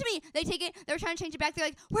to me, give it to me. They take it. They were trying to change it back. They're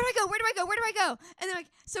like, where do I go? Where do I go? Where do I go? And they're like,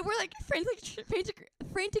 so we're like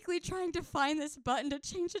frantically trying to find this button to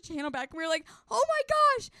change the channel back. And we were like, oh my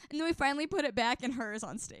gosh. And then we finally put it back and hers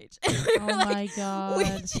on stage. And we were like, my God. we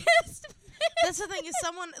just That's the thing is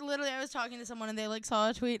someone, literally, I was talking to someone and they like saw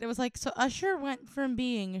a tweet. It was like, so Usher went from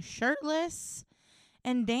being shirtless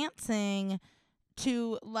and dancing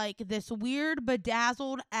to like this weird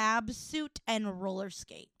bedazzled ab suit and roller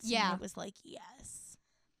skates. Yeah. And it was like, yes.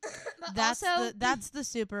 But That's the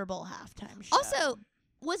Super Bowl halftime show. also,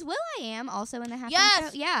 was Will.i.am also in the halftime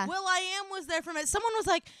yes, show? Yeah. Will.i.am was there from it. Someone was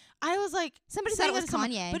like, I was like, Somebody said it was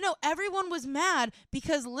Kanye. But no, everyone was mad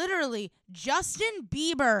because literally Justin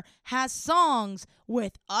Bieber has songs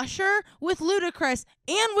with Usher, with Ludacris,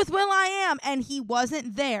 and with Will.i.am, and he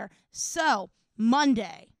wasn't there. So,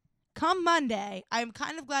 come Monday, I'm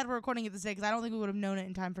kind of glad we're recording it this day because I don't think we would have known it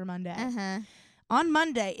in time for Monday. Uh-huh. On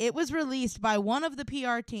Monday, it was released by one of the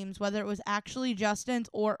PR teams, whether it was actually Justin's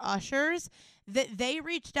or Usher's, that they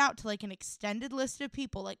reached out to like an extended list of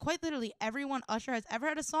people, like quite literally everyone Usher has ever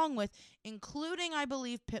had a song with, including, I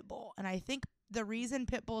believe, Pitbull. And I think the reason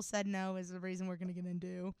Pitbull said no is the reason we're going to get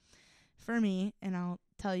into for me, and I'll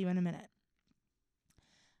tell you in a minute.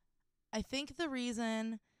 I think the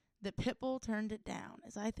reason that Pitbull turned it down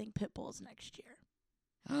is I think Pitbull's next year.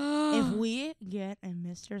 If we get a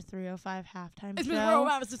Mr. 305 halftime It's show,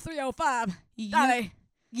 Mr. 305.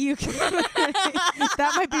 you can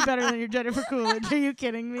that might be better than your Jennifer Coolidge. Are you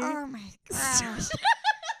kidding me? Oh my gosh.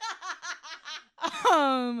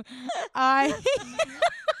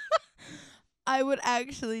 I would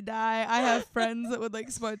actually die. I have friends that would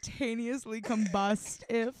like spontaneously combust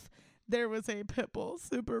if there was a Pitbull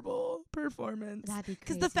Super Bowl performance. That'd be crazy.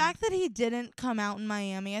 Because the fact that he didn't come out in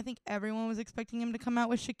Miami, I think everyone was expecting him to come out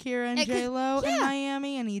with Shakira and J-Lo in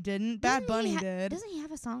Miami, and he didn't. Bad Bunny did. Doesn't he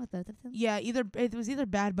have a song with both of them? Yeah, it was either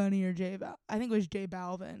Bad Bunny or I think it was J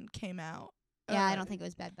Balvin came out. Yeah, I don't think it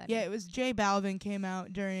was Bad Bunny. Yeah, it was J Balvin came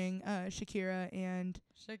out during Shakira and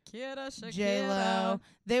Shakira. J-Lo.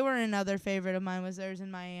 They were another favorite of mine was theirs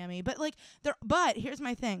in Miami. But here's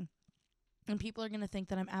my thing. And people are going to think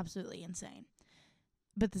that I'm absolutely insane.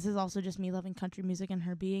 But this is also just me loving country music and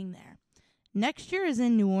her being there. Next year is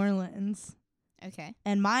in New Orleans. Okay.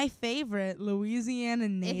 And my favorite Louisiana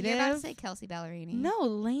native. If you're about to say Kelsey Ballerini. No,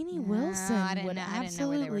 Lainey Wilson would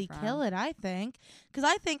absolutely kill it, I think. Because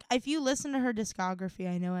I think if you listen to her discography,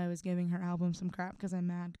 I know I was giving her album some crap because I'm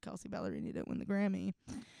mad Kelsey Ballerini didn't win the Grammy.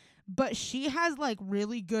 But she has like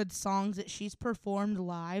really good songs that she's performed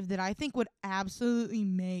live that I think would absolutely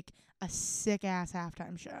make a sick ass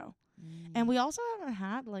halftime show. And we also haven't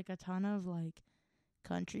had like a ton of like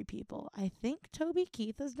country people. I think Toby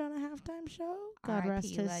Keith has done a halftime show. God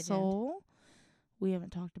rest his soul. We haven't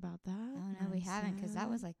talked about that. Oh no, we haven't, because that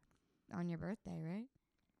was like on your birthday, right?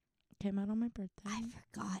 Came out on my birthday. I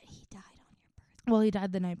forgot he died on your birthday. Well, he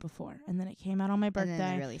died the night before, and then it came out on my birthday. And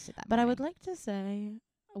then they released it that but morning. I would like to say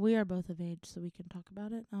we are both of age, so we can talk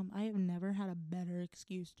about it. I have never had a better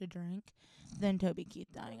excuse to drink than Toby Keith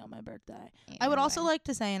dying on my birthday. I would also like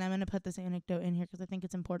to say, and I'm going to put this anecdote in here because I think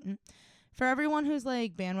it's important. For everyone who's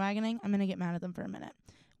like bandwagoning, I'm going to get mad at them for a minute.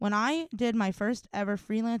 When I did my first ever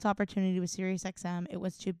freelance opportunity with SiriusXM, it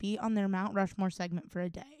was to be on their Mount Rushmore segment for a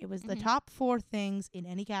day. It was the top 4 things in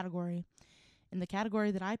any category. And the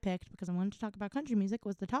category that I picked, because I wanted to talk about country music,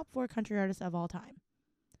 was the top 4 country artists of all time.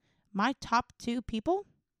 My top 2 people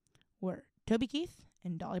were Toby Keith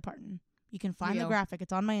and Dolly Parton. You can find the graphic.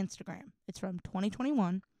 It's on my Instagram. It's from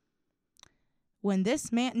 2021. When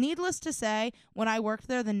this man, needless to say, when I worked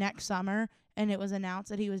there the next summer and it was announced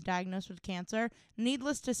that he was diagnosed with cancer,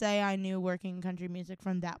 needless to say, I knew working in country music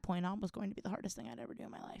from that point on was going to be the hardest thing I'd ever do in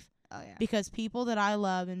my life. Oh, yeah. Because people that I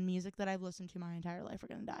love and music that I've listened to my entire life are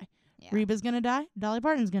going to die. Yeah. Reba's going to die. Dolly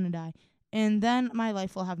Parton's going to die. And then my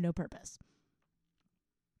life will have no purpose.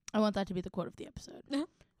 I want that to be the quote of the episode.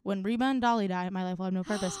 When Reba and Dolly die, my life will have no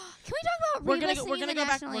purpose. Can we talk about Reba singing the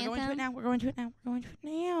national anthem? We're going to it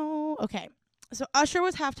now. Okay. So Usher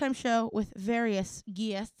was halftime show with various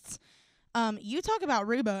guests. You talk about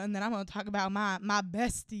Reba, and then I'm going to talk about my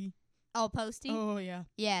bestie. Oh, Posty? Oh, yeah.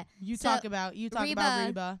 Yeah. You talk about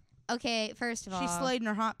Reba. Okay, first of all. She slayed in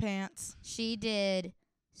her hot pants. She did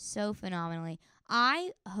so phenomenally.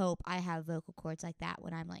 I hope I have vocal cords like that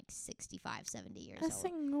when I'm like 65, 70 years old. A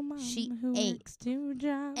single mom she who ate. works 2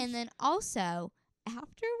 jobs. And then also,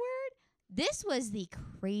 afterward, this was the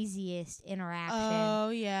craziest interaction. Oh,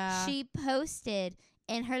 yeah. She posted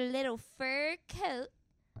in her little fur coat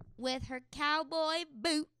with her cowboy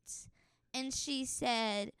boots, and she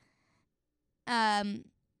said,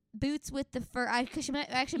 boots with the fur. Cause she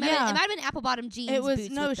actually Yeah. it might have been apple bottom jeans. It was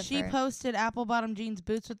boots no. with the She fur. posted apple bottom jeans,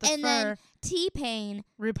 boots with the And fur. then T-Pain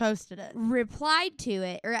Reposted it. replied to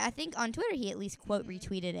it, or I think on Twitter he at least quote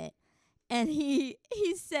retweeted it, and he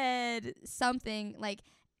said something like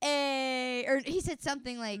or he said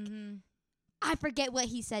something like I forget what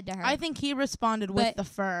he said to her. I think he responded with But- the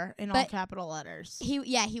fur in all capital letters. he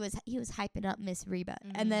was hyping up Miss Reba,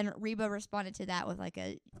 and then Reba responded to that with like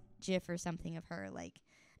a GIF or something of her like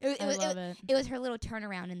it love it. It was her little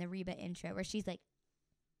turnaround in the Reba intro where she's like,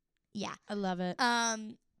 yeah. I love it.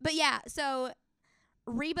 But yeah, so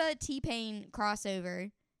Reba T-Pain crossover.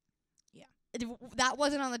 Yeah. That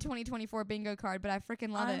wasn't on the 2024 bingo card, but I freaking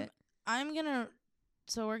love it.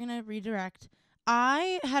 We're gonna redirect.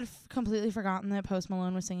 I had completely forgotten that Post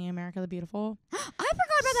Malone was singing America the Beautiful. I forgot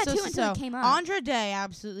about that too until it came up. Andra Day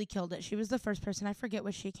absolutely killed it. She was the first person. I forget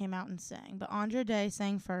what she came out and sang, but Andra Day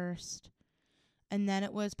sang first. And then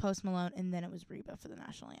it was Post Malone, and then it was Reba for the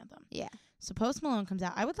national anthem. Yeah. So Post Malone comes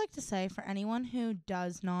out. I would like to say, for anyone who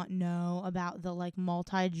does not know about the like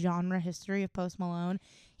multi-genre history of Post Malone,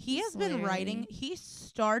 he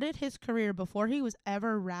started his career before he was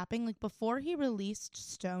ever rapping. Like before he released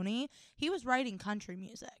Stoney, he was writing country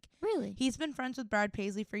music. Really? He's been friends with Brad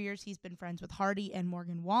Paisley for years. He's been friends with Hardy and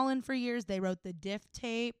Morgan Wallen for years. They wrote the Diff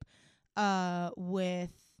tape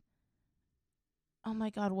with, oh my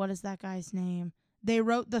God, what is that guy's name? They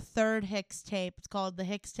wrote the third Hicks tape. It's called the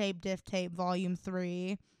Hicks Tape Diff Tape Volume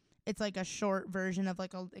 3. It's like a short version of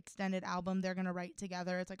like a extended album they're going to write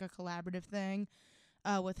together. It's like a collaborative thing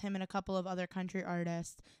with him and a couple of other country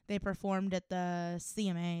artists. They performed at the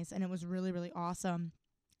CMAs, and it was really, really awesome.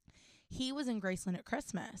 He was in Graceland at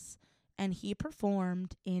Christmas, and he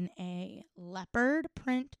performed in a leopard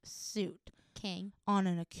print suit King. on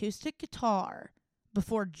an acoustic guitar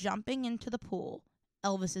before jumping into the pool,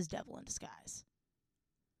 Elvis's Devil in Disguise.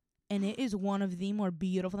 And it is one of the more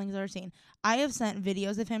beautiful things I've ever seen. I have sent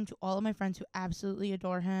videos of him to all of my friends who absolutely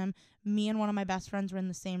adore him. Me and one of my best friends were in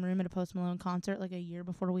the same room at a Post Malone concert like a year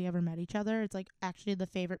before we ever met each other. It's like actually the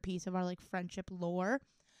favorite piece of our like friendship lore.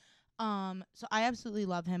 So I absolutely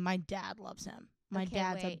love him. My dad loves him. My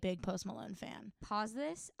dad's a big Post Malone fan. Pause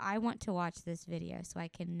this. I want to watch this video so I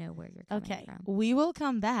can know where you're coming from. We will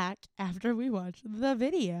come back after we watch the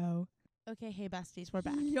video. Okay, hey besties, we're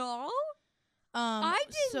back. Y'all? I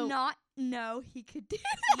did not know he could do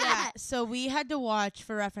that. Yeah, so we had to watch,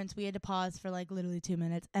 for reference, we had to pause for like literally 2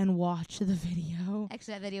 minutes and watch the video.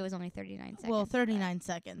 Actually, that video was only 39 seconds. Well, 39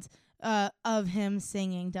 seconds of him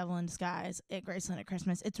singing Devil in Disguise at Graceland at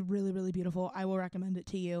Christmas. It's really, really beautiful. I will recommend it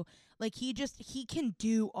to you. Like, he can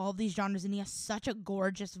do all these genres, and he has such a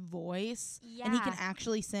gorgeous voice. Yeah. And he can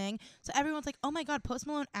actually sing. So everyone's like, oh my God, Post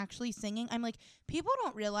Malone actually singing? I'm like, people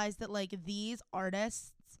don't realize that, like, these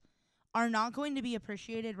artists are not going to be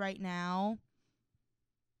appreciated right now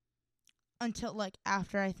until like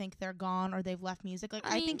after I think they're gone or they've left music. Like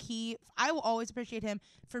I will always appreciate him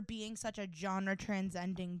for being such a genre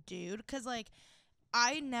transcending dude, cuz like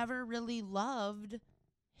I never really loved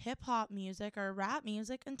hip hop music or rap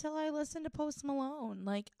music until I listened to Post Malone.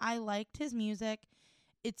 Like I liked his music.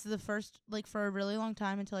 It's the first, like, for a really long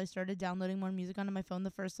time until I started downloading more music onto my phone.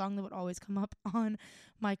 The first song that would always come up on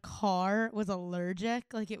my car was Allergic.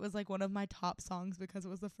 Like, it was, like, one of my top songs because it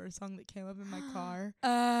was the first song that came up in my car.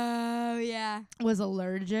 Oh, yeah. Was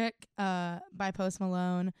Allergic by Post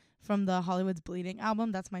Malone from the Hollywood's Bleeding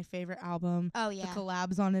album. That's my favorite album. Oh, yeah. The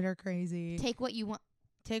collabs on it are crazy. Take What You Want.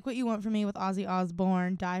 Take What You Want From Me with Ozzy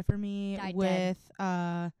Osbourne. Die For Me with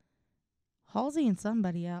Halsey and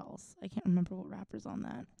somebody else. I can't remember what rapper's on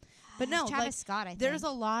that. But no, Travis like, Scott, I think. there's a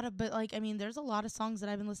lot of, but like, I mean, there's a lot of songs that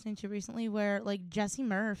I've been listening to recently where like Jesse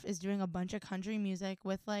Murph is doing a bunch of country music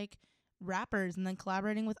with like rappers and then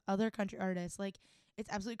collaborating with other country artists. Like, it's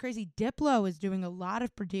absolutely crazy. Diplo is doing a lot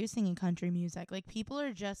of producing in country music. Like, people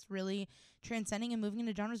are just really transcending and moving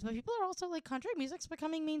into genres, but people are also like, country music's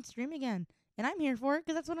becoming mainstream again. And I'm here for it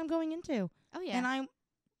because that's what I'm going into. Oh, yeah. And I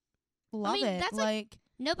love it. That's like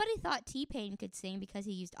nobody thought T-Pain could sing because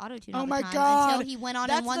he used autotune Oh all the my time God. until he went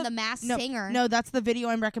on and won the Masked Singer. No, that's the video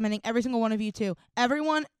I'm recommending every single one of you to.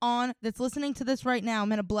 Everyone on that's listening to this right now, I'm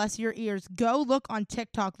going to bless your ears. Go look on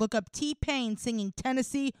TikTok. Look up T-Pain singing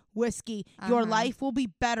Tennessee Whiskey. Your life will be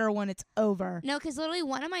better when it's over. No, because literally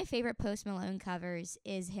one of my favorite Post Malone covers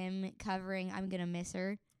is him covering I'm Gonna Miss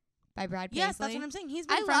Her by Brad Paisley. Yes, that's what I'm saying. He's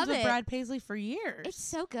been friends with Brad Paisley for years. It's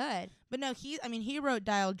so good. But no, he wrote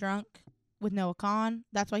Dial Drunk with Noah Kahan.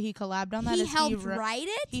 That's why he collabed on that. He helped write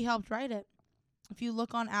it? He helped write it. If you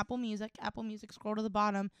look on Apple Music, scroll to the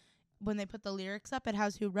bottom. When they put the lyrics up, it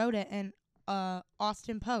has who wrote it, and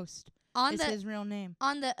Austin Post On is the his real name.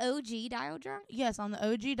 on the OG Dial Drunk? Yes, on the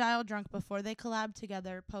OG Dial Drunk, before they collabed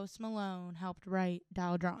together, Post Malone helped write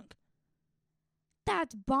Dial Drunk.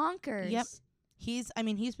 That's bonkers. Yep. He's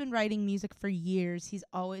been writing music for years. He's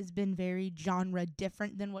always been very genre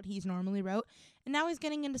different than what he's normally wrote. And now he's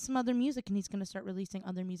getting into some other music, and he's going to start releasing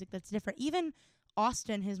other music that's different. Even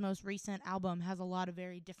Austin, his most recent album, has a lot of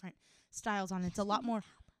very different styles on it. It's a lot more.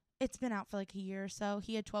 It's been out for like a year or so.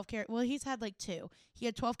 He had 12 Karat. Well, he's had like 2. He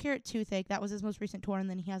had 12 Karat Toothache. That was his most recent tour, and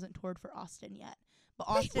then he hasn't toured for Austin yet. But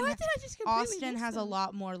Austin, Wait, why did I just completely Austin miss has a those?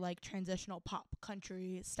 lot more like transitional pop,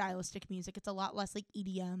 country, stylistic music. It's a lot less like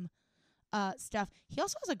EDM stuff. He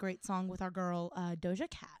also has a great song with our girl Doja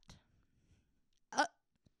Cat.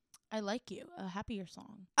 I Like You, a happier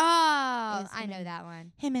song. Oh, Is I him know and- that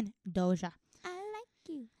one. Him and Doja. I like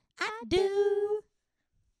you. I do.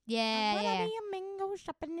 Yeah, I wanna yeah. be a mango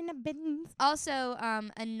shopping in a Benz. Also,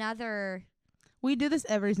 another. We do this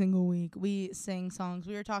every single week. We sing songs.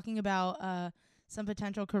 We were talking about some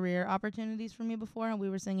potential career opportunities for me before, and we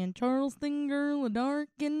were singing Charleston Girl, a dark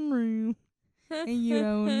and room. And you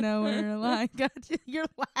don't know her like got your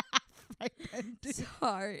laugh right then, dude.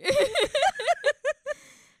 Sorry.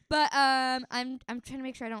 But I'm trying to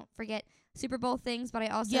make sure I don't forget Super Bowl things, but I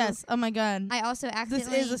also Yes. Oh my God. I also This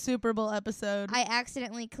accidentally is a Super Bowl episode. I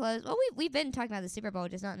accidentally closed. Well, we've been talking about the Super Bowl,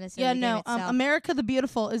 just not Yeah, necessarily the game no. itself. America the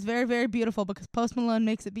Beautiful is very, very beautiful because Post Malone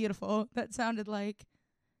makes it beautiful. That sounded like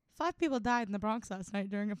 5 people died in the Bronx last night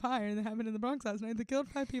during a fire that happened in the Bronx last night. They killed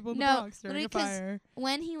 5 people in the No, Bronx during a literally, 'cause fire.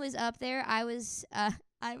 When he was up there, I was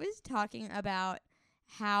talking about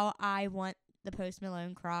how I want the Post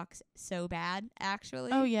Malone Crocs so bad.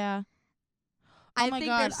 Actually, Oh yeah. I Oh my think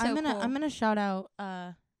God. they're so cool. I'm gonna shout out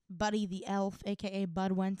Buddy the Elf, aka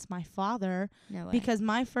Bud Wentz, my father, No way. because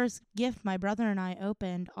my first gift my brother and I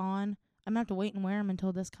opened on. I'm gonna have to wait and wear 'em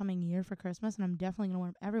until this coming year for Christmas, and I'm definitely gonna wear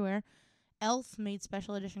 'em everywhere. Elf made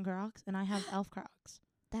special edition Crocs, and I have Elf Crocs.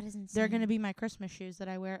 That is insane. They're gonna be my Christmas shoes that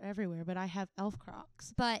I wear everywhere, but I have Elf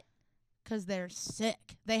Crocs. But 'Cause they're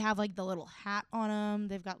sick. They have like the little hat on 'em.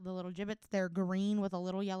 They've got the little gibbets. They're green with a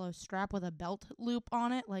little yellow strap with a belt loop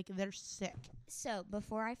on it. Like, they're sick. so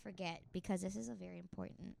before I forget, because this is a very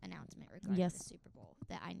important announcement regarding Yes. the Super Bowl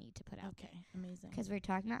that I need to put out Okay, amazing. because we're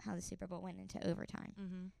talking about how the Super Bowl went into overtime,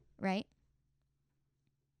 Mm-hmm. right?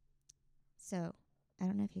 So I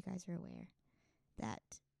don't know if you guys are aware that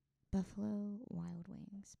Buffalo Wild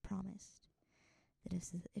Wings promised that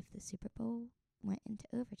if the Super Bowl went into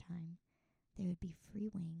overtime, there would be free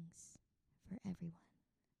wings for everyone.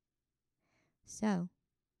 So,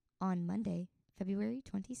 on Monday, February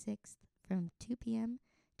 26th, from 2 p.m.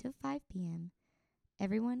 to 5 p.m.,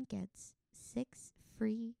 everyone gets 6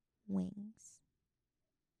 free wings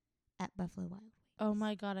at Buffalo Wild Wings. Oh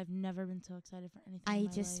my God, I've never been so excited for anything. in I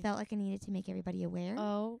my just life. felt like I needed to make everybody aware.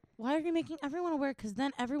 Oh, why are you making everyone aware? 'Cause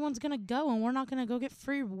then everyone's gonna go, and we're not gonna go get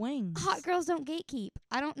free wings. Hot girls don't gatekeep.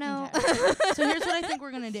 I don't know. Okay. So here's what I think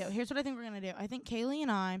we're gonna do. I think Kaeli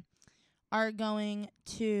and I are going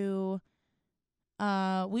to.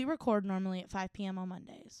 We record normally at 5 p.m. on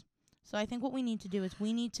Mondays. So I think what we need to do is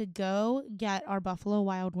we need to go get our Buffalo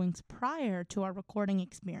Wild Wings prior to our recording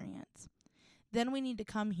experience. Then we need to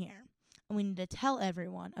come here and we need to tell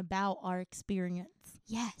everyone about our experience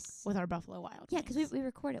Yes. with our Buffalo Wild Yeah, Wings. because we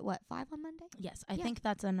record at, 5 on Monday? Yes, I Yeah. think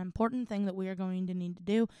that's an important thing that we are going to need to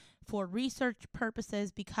do for research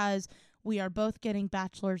purposes because we are both getting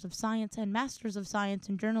bachelors of science and masters of science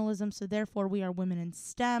in journalism, so therefore we are women in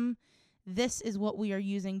STEM. This is what we are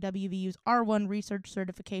using WVU's R1 research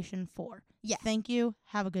certification for. Yes. Thank you.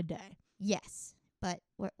 Have a good day. Yes. But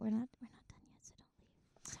we're not done yet, so don't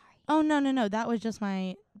leave. Sorry. Oh, no. That was just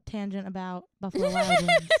my tangent about Buffalo Wild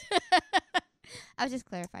Wings. I was just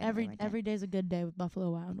clarifying. that we're done. Every day's a good day with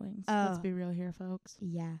Buffalo Wild Wings. Oh. Let's be real here, folks.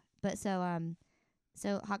 Yeah. But so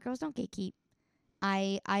hot girls don't gatekeep.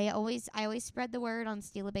 I always spread the word on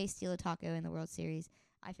Steal a Base, Steal a Taco in the World Series.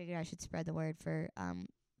 I figured I should spread the word for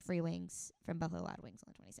free wings from Buffalo Wild Wings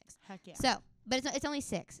on the 26th. Heck yeah. So, but it's only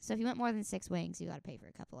 6. So if you want more than 6 wings, you got to pay for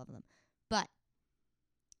a couple of them. But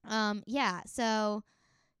yeah, so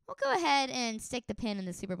we'll go ahead and stick the pin in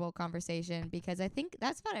the Super Bowl conversation because I think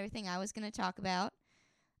that's about everything I was going to talk about.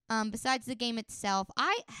 Besides the game itself,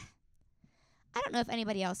 I don't know if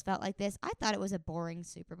anybody else felt like this. I thought it was a boring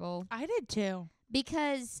Super Bowl I did too.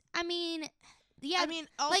 because yeah,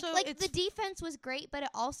 also like the defense was great, but it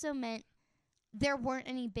also meant there weren't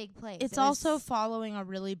any big plays. it's also following a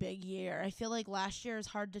really big year. I feel like last year is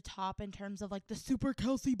hard to top in terms of like the Super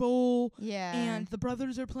Kelsey Bowl and the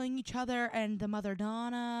brothers are playing each other and the mother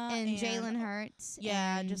Donna and Jalen Hurts.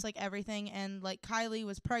 Yeah, and just like everything. And like Kylie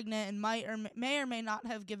was pregnant and may or may not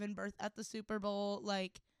have given birth at the Super Bowl.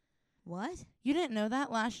 Like What? You didn't know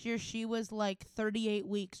that? Last year she was like 38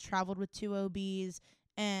 weeks, traveled with 2 OBs,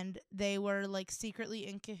 and they were like secretly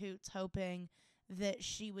in cahoots hoping that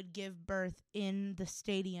she would give birth in the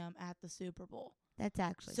stadium at the Super Bowl. That's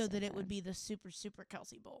actually so that fun. it would be the super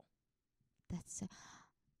Kelsey Bowl. That's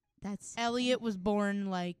Elliot was born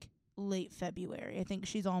like late February. I think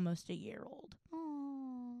she's almost a year old.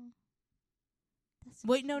 Oh.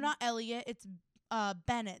 Wait, no, not Elliot. It's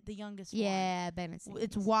Bennett, the youngest one. Yeah, Bennett's.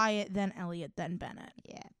 It's Wyatt, then Elliot, then Bennett.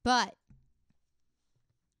 Yeah. But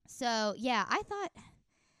so, yeah,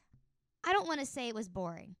 I don't want to say it was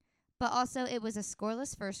boring, but also it was a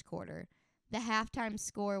scoreless first quarter. The halftime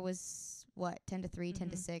score was what, 10-3, 10-6,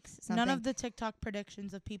 something. None of the TikTok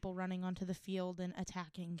predictions of people running onto the field and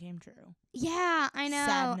attacking came true. Yeah, I know.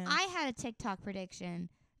 Sadness. I had a TikTok prediction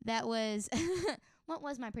that was what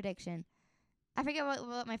was my prediction? I forget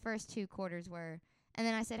what my first 2 quarters were. And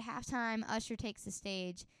then I said halftime, Usher takes the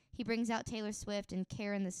stage. He brings out Taylor Swift and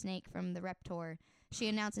Karen the Snake from the Rep Tour. She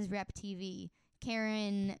announces Rep TV.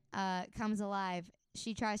 Karen comes alive.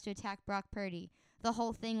 She tries to attack Brock Purdy. The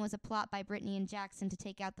whole thing was a plot by Brittany and Jackson to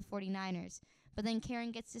take out the 49ers. But then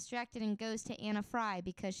Karen gets distracted and goes to Anna Fry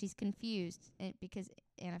because she's confused. Because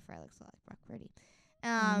Anna Fry looks a lot like Brock Purdy.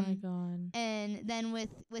 Oh my God. And then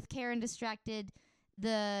with Karen distracted,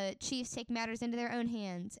 the Chiefs take matters into their own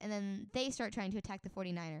hands, and then they start trying to attack the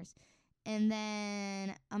 49ers. And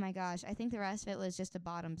then, oh my gosh, I think the rest of it was just a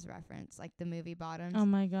Bottoms reference, like the movie Bottoms. Oh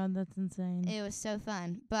my God, that's insane. It was so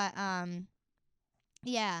fun. But,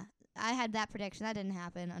 yeah, I had that prediction. That didn't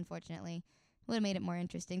happen, unfortunately. Would have made it more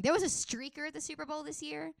interesting. There was a streaker at the Super Bowl this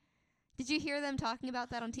year. Did you hear them talking about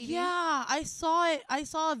that on TV? Yeah, I saw it. I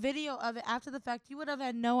saw a video of it after the fact. You would have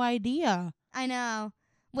had no idea. I know.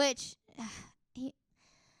 Which...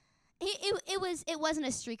 It wasn't a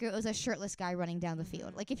streaker. It was a shirtless guy running down the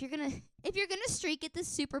field. Like if you're gonna streak at the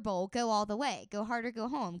Super Bowl, go all the way. Go hard or go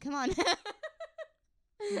home. Come on.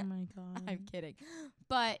 Oh my God. I'm kidding.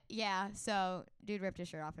 But yeah, so dude ripped his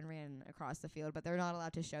shirt off and ran across the field, but they're not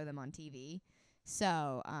allowed to show them on TV.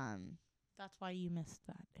 So that's why you missed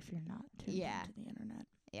that if you're not tuned into the internet.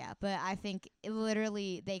 Yeah, but I think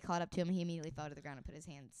literally they caught up to him. He immediately fell to the ground and put his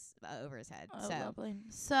hands over his head. Oh, so lovely.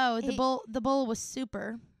 So the bowl was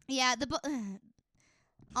super. Yeah,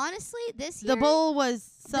 honestly, this year the bowl was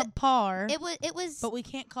subpar. It was. But we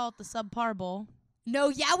can't call it the subpar bowl. No,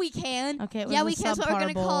 yeah, we can. Okay, yeah, we can. That's what we're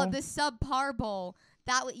gonna call it, bowl. the subpar bowl.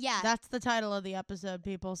 That's the title of the episode,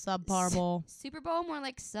 people. Subpar bowl. Super Bowl, more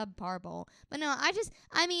like subpar bowl. But no,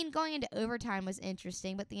 going into overtime was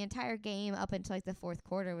interesting, but the entire game up until like the fourth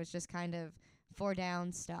quarter was just kind of 4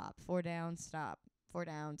 downs, stop, 4 downs, stop, 4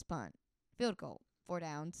 downs, punt, field goal, 4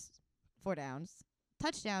 downs, 4 downs,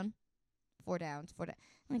 touchdown, 4 downs, 4 downs.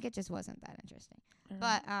 Like it just wasn't that interesting.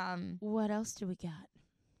 But what else do we got?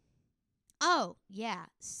 Oh yeah,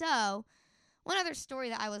 so. One other story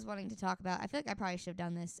that I was wanting to talk about, I feel like I probably should have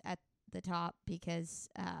done this at the top because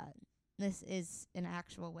this is an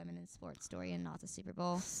actual women in sports story and not the Super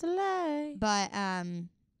Bowl. Slay. But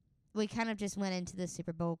we kind of just went into the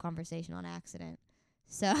Super Bowl conversation on accident.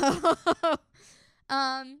 So,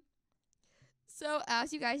 so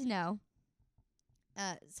as you guys know,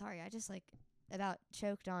 sorry, I just about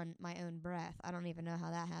choked on my own breath. I don't even know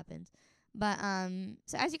how that happens. But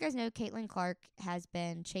so as you guys know, Caitlin Clark has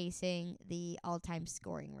been chasing the all-time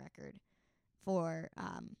scoring record for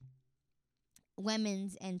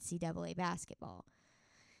women's NCAA basketball.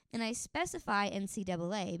 And I specify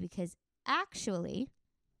NCAA because actually,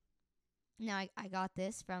 now I got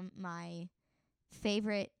this from my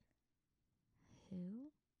favorite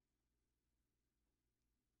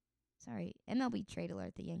Sorry, MLB trade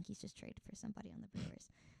alert. The Yankees just traded for somebody on the Brewers.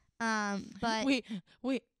 But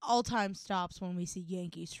we all-time stops when we see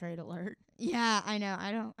Yankees trade alert. Yeah, I know.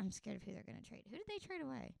 I'm scared of who they're gonna trade. Who did they trade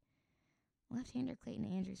away? Left-hander Clayton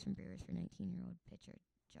Andrews from Brewers for 19-year-old pitcher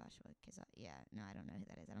Joshua. I don't know who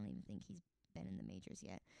that is. I don't even think he's been in the majors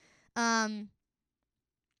yet.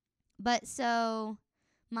 But so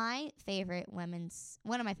one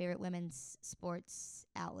of my favorite women's sports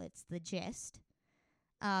outlets, The Gist,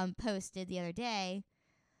 posted the other day.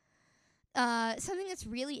 Something that's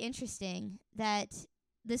really interesting, that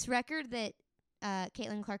this record that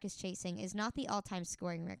Caitlin Clark is chasing is not the all-time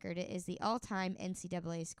scoring record. It is the all-time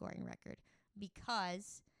NCAA scoring record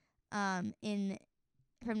because from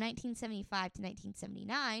 1975 to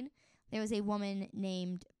 1979, there was a woman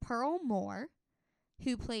named Pearl Moore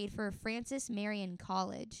who played for Francis Marion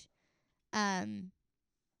College. And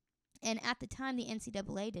at the time, the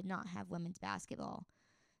NCAA did not have women's basketball.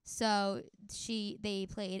 So they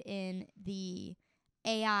played in the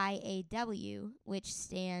AIAW, which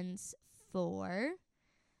stands for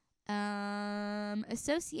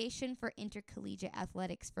Association for Intercollegiate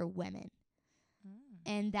Athletics for Women. Mm.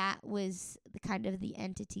 And that was the kind of the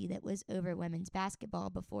entity that was over women's basketball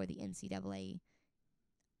before the NCAA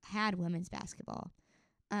had women's basketball.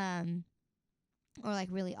 Or like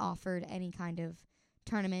really offered any kind of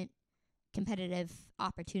tournament competitive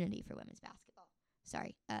opportunity for women's basketball.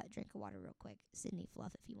 Sorry, drink of water real quick. Sydney,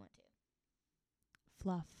 fluff if you want to.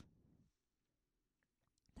 Fluff.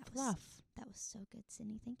 Fluff. That was so good,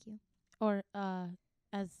 Sydney. Thank you. Or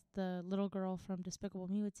as the little girl from Despicable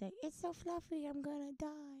Me would say, "It's so fluffy, I'm gonna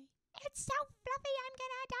die." It's so fluffy, I'm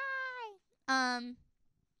gonna die.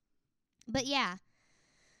 But yeah.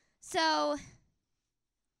 So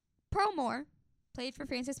Pearl Moore played for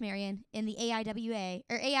Francis Marion in the AIWA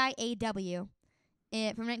or AIAW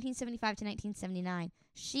from 1975 to 1979.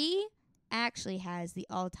 She actually has the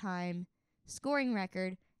all-time scoring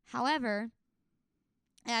record. However,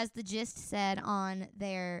 as the Gist said on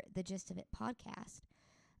their The Gist of It podcast,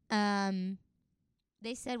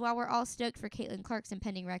 they said, while we're all stoked for Caitlin Clark's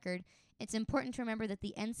impending record, it's important to remember that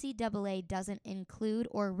the NCAA doesn't include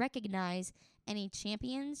or recognize any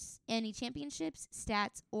championships,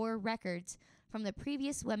 stats, or records from the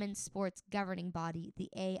previous women's sports governing body,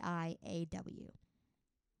 the AIAW.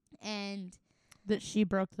 And that she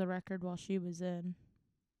broke the record while she was in.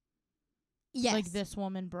 Yes. Like, this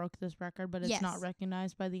woman broke this record, but it's Yes. not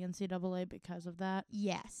recognized by the NCAA because of that.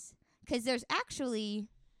 Yes. Because there's actually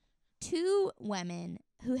 2 women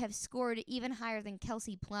who have scored even higher than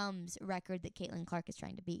Kelsey Plum's record that Caitlin Clark is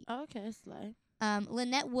trying to beat. Okay, slay.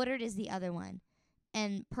 Lynette Woodard is the other one.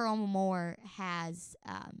 And Pearl Moore has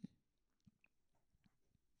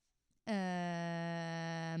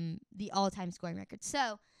the all-time scoring record.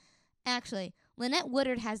 So, actually, Lynette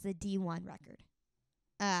Woodard has the D1 record.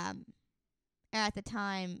 At the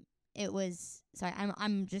time, it was... Sorry,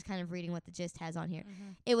 I'm just kind of reading what the Gist has on here.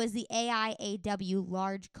 Mm-hmm. It was the AIAW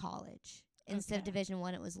Large College. Instead of Okay. Division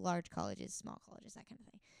 1, it was large colleges, small colleges, that kind of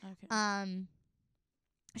thing. Okay.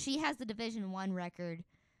 She has the Division 1 record.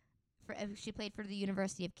 She played for the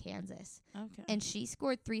University of Kansas. Okay. And she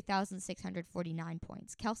scored 3,649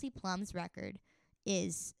 points. Kelsey Plum's record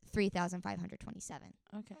is 3,527.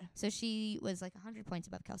 Okay. So she was like 100 points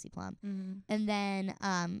above Kelsey Plum. Mm-hmm. And then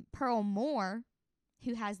Pearl Moore,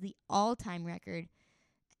 who has the all-time record,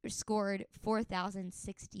 scored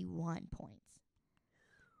 4,061 points.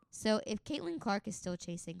 So if Caitlin Clark is still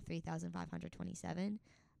chasing 3,527,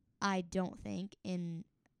 I don't think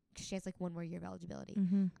because she has like 1 more year of eligibility.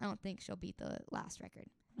 Mm-hmm. I don't think she'll beat the last record.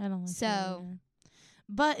 I don't like So- that either.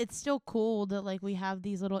 But it's still cool that, like, we have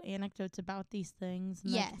these little anecdotes about these things.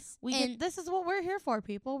 And, like, Yes. this is what we're here for,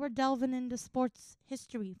 people. We're delving into sports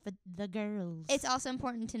history for the girls. It's also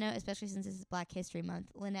important to note, especially since this is Black History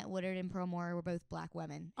Month, Lynette Woodard and Pearl Moore were both black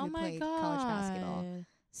women who oh my played god. college basketball.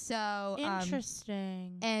 So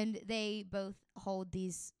Interesting. and they both hold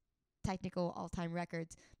these technical all-time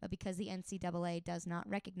records, but because the NCAA does not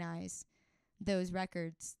recognize those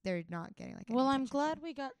records, they're not getting like. Well, any I'm attention. glad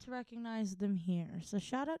we got to recognize them here. So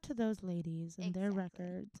shout out to those ladies and their Exactly.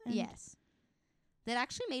 records. And Yes, that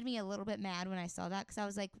actually made me a little bit mad when I saw that, because I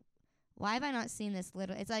was like, why have I not seen this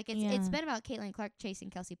little? It's like it's Yeah. been about Caitlin Clark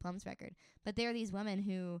chasing Kelsey Plum's record, but there are these women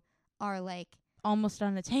who are like almost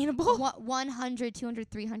unattainable. 100,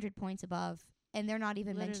 200, 300 points above, and they're not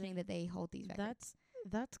even Literally. mentioning that they hold these records.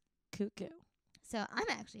 That's cuckoo. So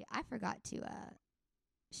I forgot to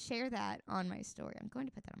share that on my story. I'm going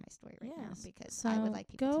to put that on my story right now because so I would like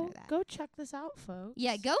people to know that. Go check this out, folks.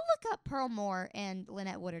 Yeah, go look up Pearl Moore and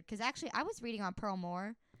Lynette Woodard, because actually I was reading on Pearl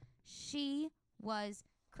Moore. She was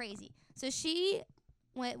crazy. So she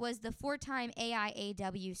was the 4-time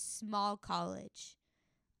AIAW small college,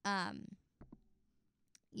 or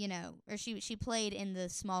she played in the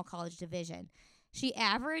small college division. She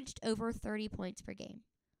averaged over 30 points per game.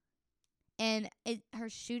 And her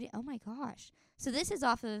shooting, oh my gosh. So this is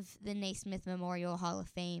off of the Naismith Memorial Hall of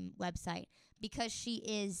Fame website, because she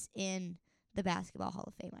is in the Basketball Hall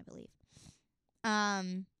of Fame, I believe.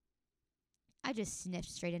 I just sniffed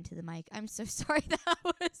straight into the mic. I'm so sorry. That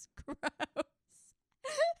was gross.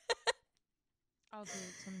 I'll do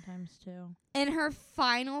it sometimes too. In her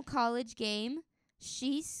final college game,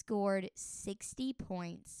 she scored 60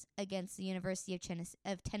 points against the University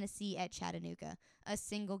of Tennessee at Chattanooga, a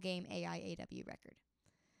single game AIAW record.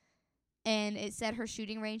 And it said her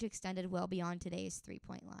shooting range extended well beyond today's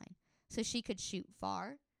 3-point line. So she could shoot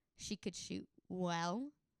far. She could shoot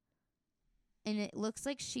well. And it looks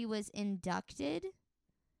like she was inducted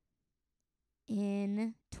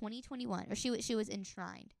in 2021. Or she was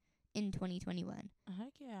enshrined in 2021.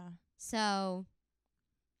 Heck yeah. So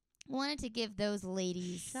wanted to give those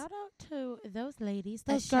ladies Shout out to those ladies.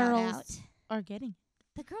 a Those shout girls out. are getting.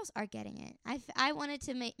 The girls are getting it. I wanted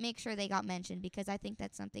to make sure they got mentioned because I think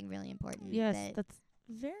that's something really important. Yes, that that's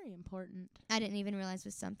very important. I didn't even realize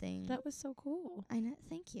was something. That was so cool. I know.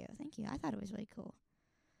 Thank you. I thought it was really cool.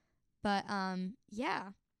 But yeah.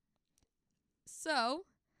 So,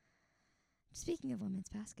 speaking of women's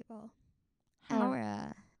basketball,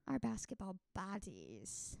 our basketball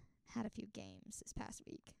baddies had a few games this past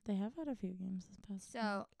week. They have had a few games this past week.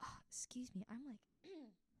 So, excuse me. I'm like,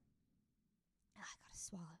 I gotta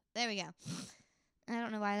swallow. There we go. I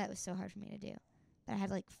don't know why that was so hard for me to do, but I had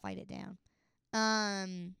to like fight it down.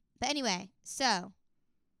 But anyway, so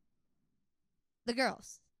the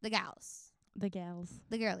girls, the gals, The gals.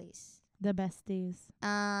 the girlies, The besties.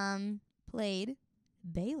 played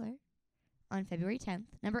Baylor on February 10th.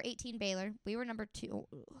 Number 18 Baylor. We were number 2. Oh,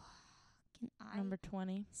 can I Number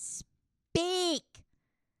 20. speak?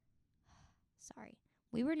 Sorry.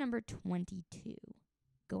 We were number 22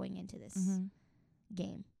 going into this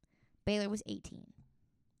game. Baylor was 18.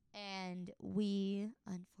 And we,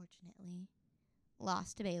 unfortunately,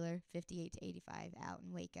 lost to Baylor 58-85 out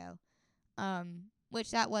in Waco.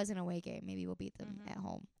 Which that was an away game. Maybe we'll beat them at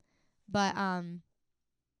home. But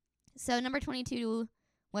so number 22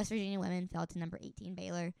 West Virginia women fell to number 18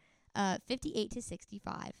 Baylor,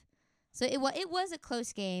 58-65. So it was a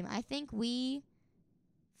close game. I think we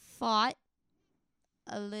fought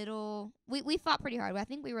a little. We fought pretty hard. I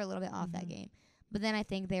think we were a little bit off that game. But then I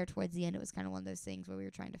think there towards the end, it was kind of one of those things where we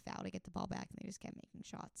were trying to foul to get the ball back, and they just kept making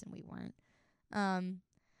shots, and we weren't.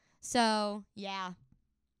 So, yeah.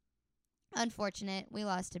 Unfortunate. We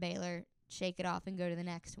lost to Baylor. Shake it off and go to the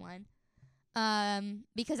next one.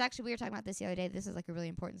 Because actually, we were talking about this the other day. This is like a really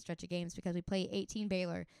important stretch of games because we play 18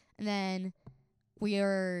 Baylor, and then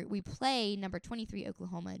we play number 23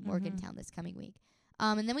 Oklahoma in Morgantown this coming week.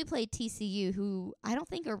 And then we play TCU, who I don't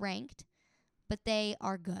think are ranked, but they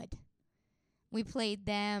are good. We played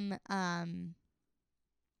them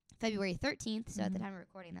February 13th, so at the time of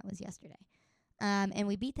recording, that was yesterday. And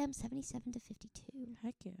we beat them 77-52.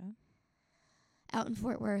 Heck yeah. Out in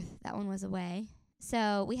Fort Worth. That one was away.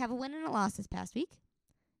 So we have a win and a loss this past week.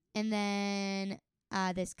 And then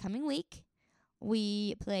this coming week,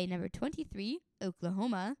 we play number 23,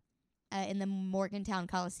 Oklahoma, in the Morgantown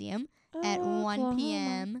Coliseum at 1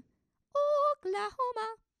 p.m.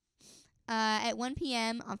 Oklahoma. At 1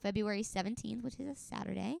 p.m. on February 17th, which is a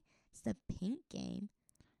Saturday. It's the pink game.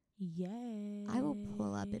 Yay. I will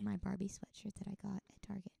pull up in my Barbie sweatshirt that I got at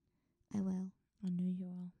Target. I will. I know you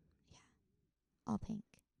will. All pink.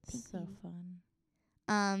 Pink so baby.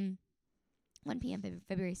 Fun. 1 p.m.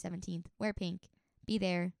 February 17th. Wear pink. Be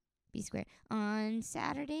there. Be square. On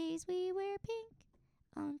Saturdays, we wear pink.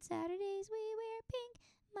 On Saturdays, we wear pink.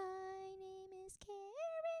 My name is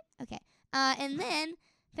Karen. Okay. And then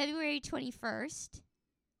February 21st,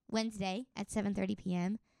 Wednesday at 7:30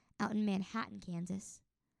 p.m. out in Manhattan, Kansas.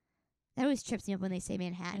 That always trips me up when they say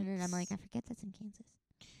Manhattan, and I'm like, I forget that's in Kansas.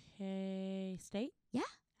 K-State? Yeah.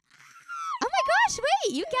 Oh my gosh,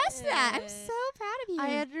 wait, you guessed that. I'm so proud of you. I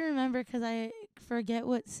had to remember because I forget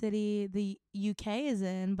what city the UK is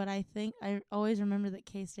in, but I think I always remember that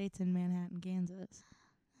K-State's in Manhattan, Kansas.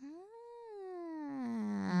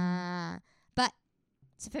 But,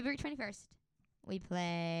 so February 21st, we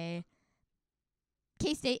play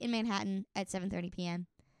K-State in Manhattan at 7:30 p.m.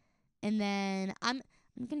 And then I'm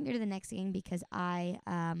going to go to the next game because I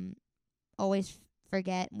always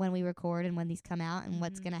forget when we record and when these come out and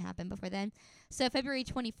what's going to happen before then. So February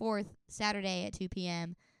 24th, Saturday at 2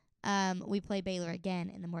 p.m., we play Baylor again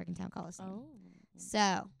in the Morgantown Coliseum. Oh.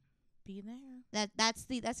 So Be there. that's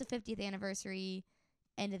the 50th anniversary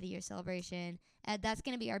end of the year celebration. That's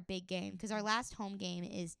going to be our big game because our last home game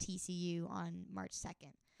is TCU on March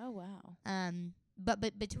 2nd. Oh, wow.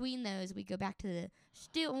 But between those, we go back to the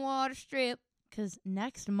Stillwater Strip. Because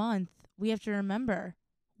next month, we have to remember,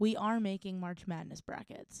 we are making March Madness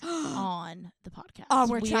brackets on the podcast. Oh,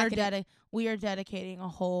 we are dedicating a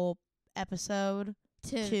whole episode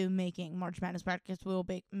to making March Madness brackets. We will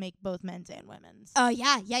make both men's and women's. Oh,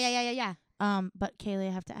 yeah. But Kaeli,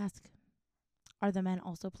 I have to ask, are the men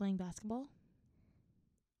also playing basketball?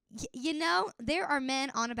 You know, there are men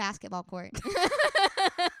on a basketball court.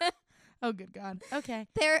 Oh, good God. Okay.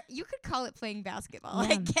 You could call it playing basketball,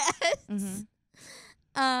 Yeah. I guess.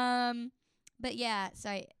 Mm-hmm. But yeah,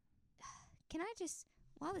 sorry. Can I just,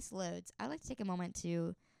 while this loads, I'd like to take a moment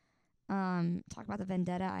to talk about the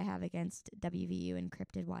vendetta I have against WVU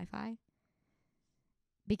encrypted Wi-Fi.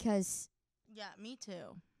 Because Yeah, me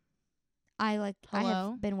too. I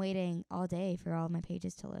Hello? have been waiting all day for all of my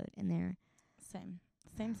pages to load, and they're Same.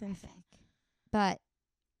 horrific. But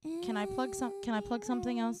Can I plug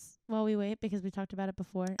something else while we wait, because we talked about it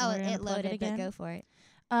before? and Oh, we're gonna it plug loaded, but again? go for it.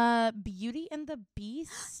 Beauty and the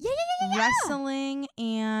Beast. Yeah. Wrestling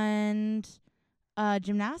and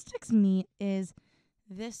gymnastics meet is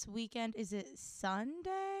this weekend. Is it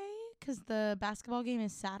Sunday? 'Cause the basketball game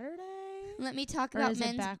is Saturday. Let me talk Or about is it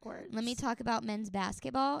men's. backwards? Let me talk about men's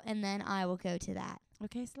basketball, and then I will go to that.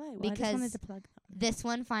 Okay, Slay. Well, I Because just wanted to plug them. This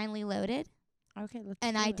one finally loaded, Okay, let's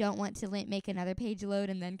and do I it. don't want to make another page load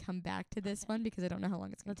and then come back to this one because I don't know how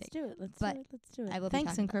long it's going to Let's take. do it. Let's But do it. Let's do it. I will be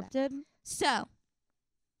Thanks, talking about Encrypted. So,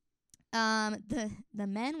 the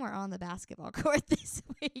men were on the basketball court this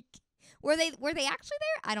week. Were they actually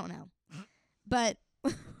there? I don't know. But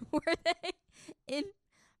were they in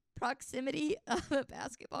proximity of a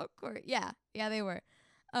basketball court? Yeah, they were.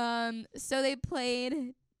 So they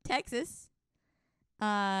played Texas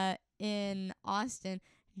in Austin.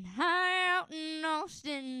 High out in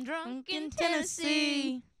Austin, drunk in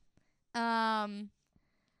Tennessee. And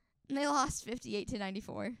they lost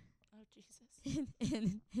 58-94 Oh,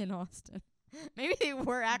 Jesus. in Austin. Maybe they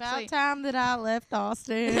were actually. About time that I left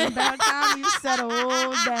Austin. About time you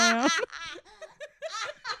settled down.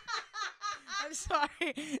 I'm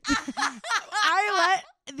sorry. I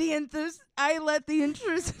let the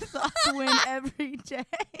intrusive thoughts win every day.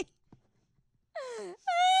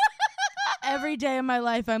 Every day of my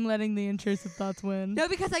life, I'm letting the intrusive thoughts win. No,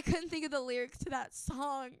 because I couldn't think of the lyrics to that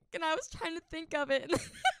song, and I was trying to think of it.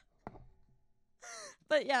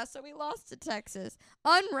 But yeah, so we lost to Texas.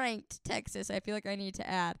 Unranked Texas, I feel like I need to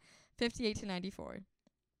add. 58-94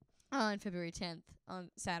 on February 10th on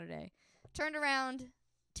Saturday. Turned around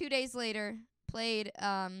 2 days later, played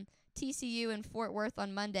TCU in Fort Worth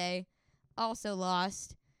on Monday. Also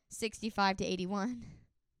lost 65-81.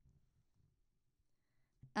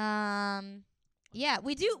 Yeah,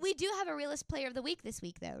 we do have a realist player of the week this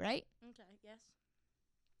week though, right? Okay, yes.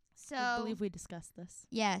 So I believe we discussed this.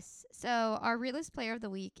 yes. So our realist player of the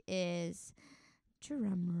week is,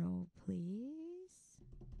 drum roll please,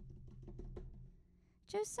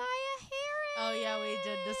 Josiah Harris. Oh yeah, we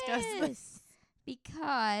did discuss this.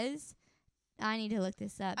 Because I need to look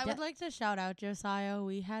this up. I would like to shout out Josiah.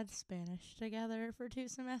 We had Spanish together for 2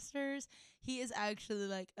 semesters. He is actually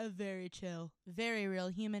like a very chill, very real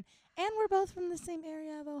human. And we're both from the same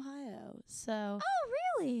area of Ohio. So Oh,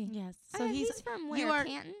 really? yes. So So he's from where? you are-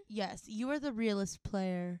 Canton? Yes, you are the realest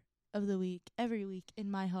player of the week every week in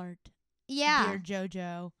my heart. Yeah. Dear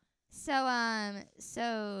JoJo.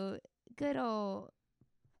 So good old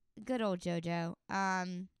JoJo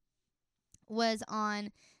was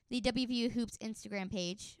on the WVU Hoops Instagram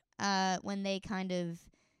page when they kind of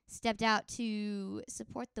stepped out to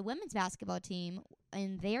support the women's basketball team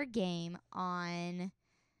in their game on,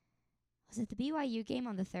 was it the BYU game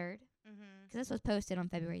on the 3rd? Mm-hmm. Because this was posted on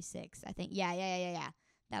February 6th, I think. Yeah.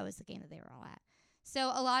 That was the game that they were all at.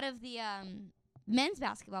 So a lot of the men's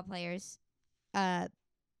basketball players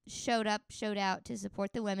showed out to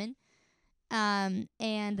support the women. And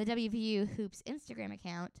the WVU Hoops Instagram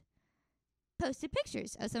account posted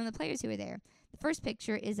pictures of some of the players who were there. The first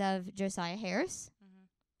picture is of Josiah Harris.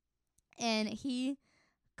 Mm-hmm. And he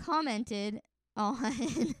commented on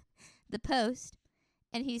the post,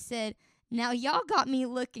 and he said, "Now y'all got me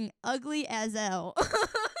looking ugly as hell."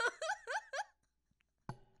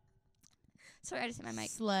 Sorry, I just hit my mic.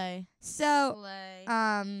 Slay. So,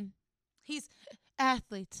 Slay. He's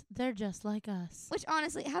athletes. They're just like us. which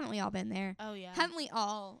honestly, haven't we all been there? Oh yeah. Haven't we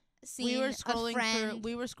all seen We were a scrolling friend? through.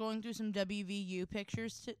 We were scrolling through some WVU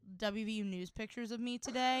pictures, WVU news pictures of me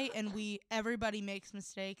today, and everybody makes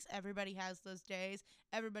mistakes. Everybody has those days.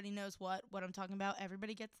 Everybody knows what I'm talking about.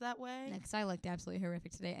 Everybody gets that way. Because I looked absolutely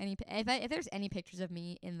horrific today. If there's any pictures of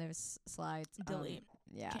me in those slides, Delete.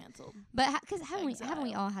 Yeah. Canceled. But because haven't we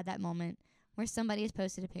Exile. all had that moment where somebody has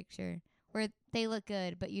posted a picture where they look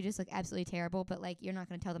good, but you just look absolutely terrible, but like you're not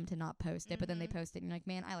going to tell them to not post it, but then they Mhm. post it and you're like,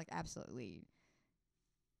 man, I look absolutely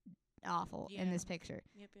awful in Yeah. this picture.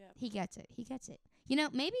 Yep. He gets it. You know,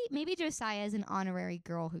 maybe Josiah is an honorary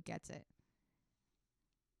girl who gets it.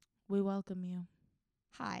 We welcome you.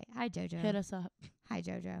 Hi JoJo. Hit us up. Hi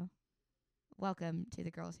JoJo. Welcome to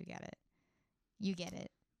the girls who get it. You get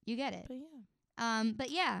it. But yeah. But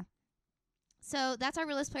yeah. So that's our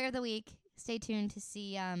realist player of the week. Stay tuned to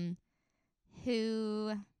see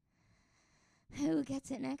who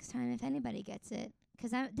gets it next time, if anybody gets it.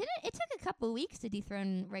 Because it took a couple weeks to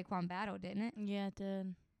dethrone Raekwon Battle, didn't it? Yeah, it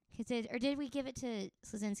did. Did we give it to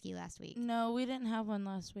Slazinski last week? No, we didn't have one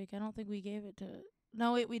last week. I don't think we gave it to.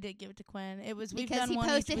 No, wait, we did give it to Quinn. It was we've Because done one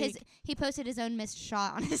each week. he posted his own missed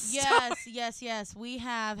shot on his Yes. We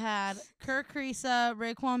have had Kirk Risa,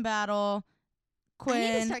 Raekwon Battle, I need to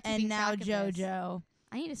Quinn, start and keeping now track of this. JoJo.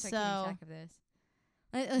 I need to start So- keeping track of this.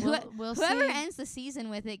 We'll Whoever see. ends the season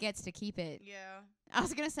with it gets to keep it. Yeah. I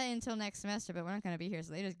was gonna say until next semester, but we're not gonna be here,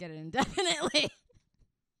 so they just get it indefinitely.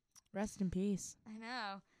 Rest in peace. I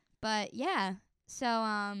know, but yeah. So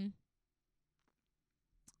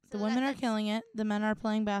The women are killing it. The men are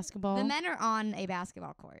playing basketball. The men are on a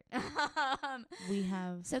basketball court. We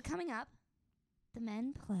have. So coming up, the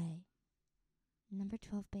men play number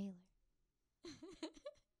 12 Baylor.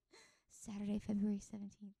 Saturday, February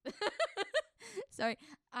 17th. Sorry,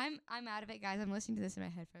 I'm out of it, guys. I'm listening to this in my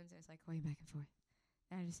headphones, and it's like going back and forth.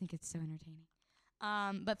 And I just think it's so entertaining.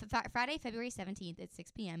 But Friday, February 17th at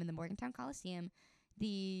 6 p.m. in the Morgantown Coliseum,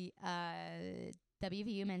 the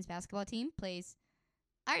WVU men's basketball team plays.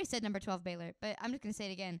 I already said number 12 Baylor, but I'm just gonna say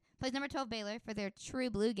it again. Plays number 12 Baylor for their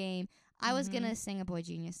True Blue game. I was gonna sing a Boy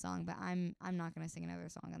Genius song, but I'm not gonna sing another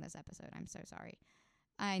song on this episode. I'm so sorry.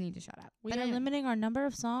 I need to shut up. We are limiting our number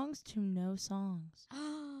of songs to no songs. The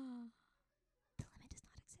limit does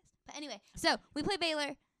not exist. But anyway, so we play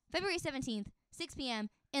Baylor February 17th, 6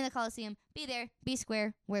 p.m. in the Coliseum. Be there, be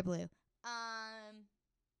square, wear blue.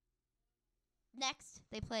 Next,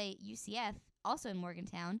 they play UCF, also in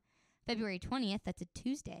Morgantown, February 20th. That's a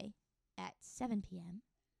Tuesday at 7 p.m.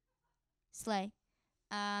 Slay.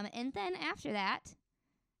 And then after that,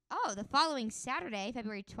 the following Saturday,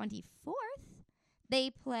 February 24th, they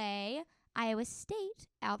play Iowa State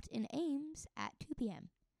out in Ames at 2 p.m.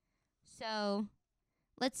 So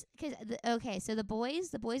so the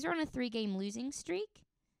boys are on a 3-game losing streak.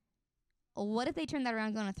 What if they turn that around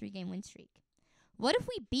and go on a 3-game win streak? What if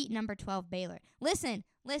we beat number 12 Baylor? Listen.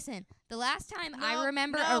 The last time I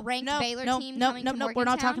remember a ranked Baylor team coming to Morgantown. We're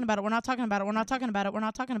not talking about it. We're not talking about it. We're not talking about it. We're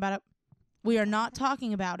not talking about it. We are not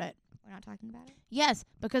talking about it. We're not talking about it? Yes,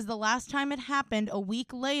 because the last time it happened, a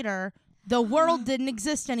week later, the world didn't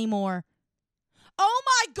exist anymore. Oh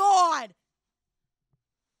my God!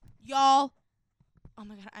 Y'all. Oh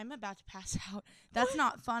my God, I'm about to pass out. That's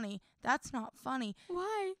not funny. That's not funny.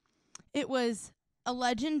 Why? It was a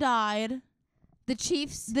legend died. The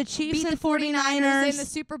Chiefs The Chiefs beat and the 49ers in the 49ers.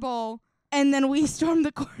 Super Bowl. And then we stormed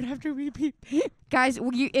the court after we beat. Guys,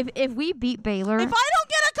 if we beat Baylor, If I don't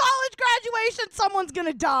get a college graduation, someone's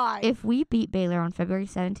gonna die. if we beat Baylor on February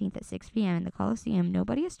 17th at 6 p.m. in the Coliseum,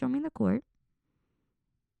 nobody is storming the court.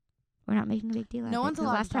 We're not making a big deal out of it. No one's 'Cause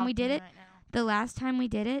allowed the last to time talk we to me did it, right now. the last time we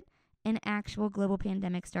did it, an actual global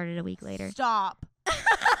pandemic started a week later. Stop.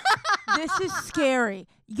 This is scary.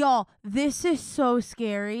 Y'all, this is so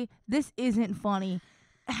scary. This isn't funny.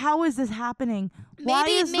 How is this happening? Why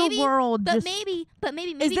is the world But just... maybe.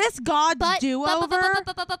 Is this God's do-over?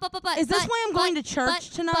 Is this why I'm going to but- church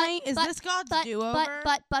tonight? Is but- this God's but, do-over?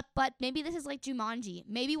 But maybe this is like Jumanji.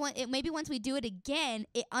 Maybe once we do it again,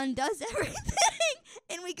 it undoes everything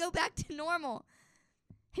and we go back to normal.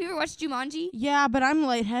 Have you ever watched Jumanji? Yeah, but I'm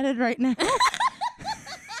lightheaded right now.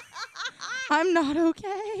 I'm not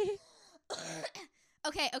okay.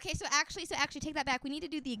 Okay. So actually, take that back. We need to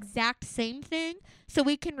do the exact same thing so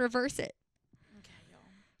we can reverse it. Okay, y'all.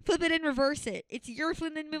 Flip it and reverse it. It's your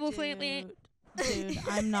flip and middle flip. Dude,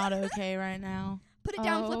 I'm not okay right now. Put it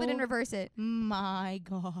down, flip it, and Oh. reverse it. My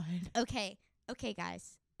God. Okay,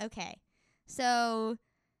 guys. Okay. So,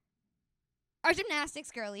 our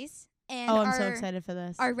gymnastics girlies and I'm so excited for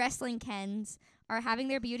this. our wrestling Kens are having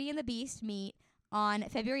their Beauty and the Beast meet on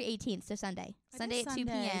February 18th, so Sunday. Sunday at 2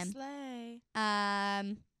 p.m. Slay.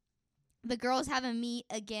 The girls have a meet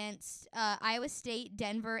against Iowa State,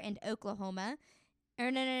 Denver, and Oklahoma.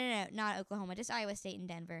 Or no, not Oklahoma, just Iowa State and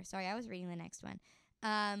Denver. Sorry, I was reading the next one.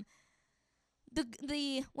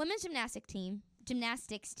 The women's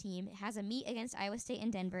gymnastics team has a meet against Iowa State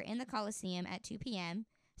and Denver in the Coliseum at 2 p.m.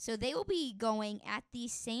 So they will be going at the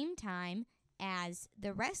same time as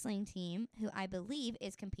the wrestling team, who I believe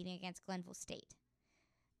is competing against Glenville State.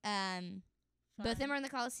 Both of them are in the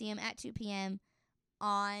Coliseum at 2 p.m.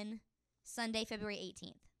 on Sunday, February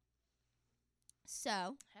 18th.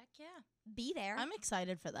 So, Heck yeah. be there. I'm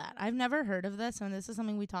excited for that. I've never heard of this, and this is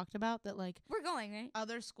something we talked about that, like, We're going, right?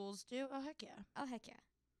 other schools do. Oh, heck yeah. Oh, heck yeah.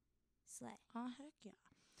 Slay. Oh, heck yeah.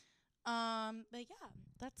 But yeah,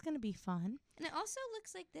 that's going to be fun. And it also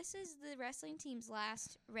looks like this is the wrestling team's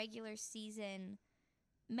last regular season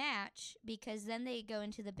match, because then they go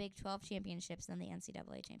into the Big 12 championships and the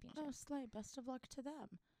NCAA championships. Oh, slay. Best of luck to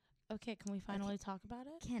them. Okay, can we finally talk about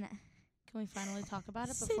it? Can I? Can we finally talk about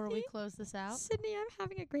it before we Sydney? close this out? Sydney, I'm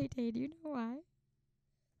having a great day. Do you know why?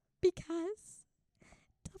 Because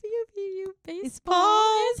WVU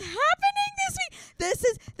baseball is happening this week.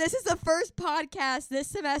 This is the first podcast this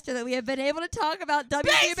semester that we have been able to talk about WVU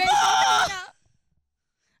baseball coming up.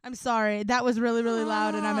 I'm sorry. That was really, really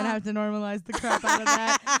loud, and I'm going to have to normalize the crap out of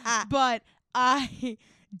that. But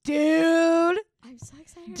Dude, I'm so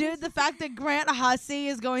excited. Dude, the fact that Grant Hussey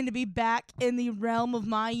is going to be back in the realm of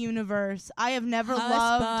my universe. I have never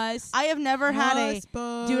loved. I have never had a.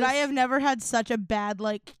 Dude, I have never had such a bad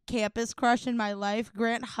like campus crush in my life.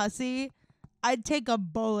 Grant Hussey, I'd take a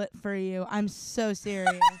bullet for you. I'm so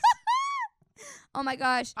serious. Oh my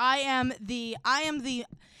gosh. I am the.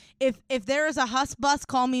 If there is a Huss bus,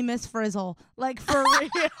 call me Miss Frizzle. Like, for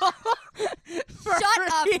real.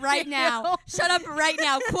 Shut up right now. Shut up right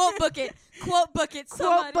now. Quote book it. Quote book it.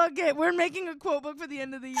 Quote book it. We're making a quote book for the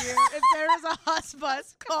end of the year. If there is a Huss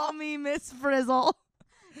bus, call me Miss Frizzle.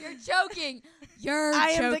 You're joking.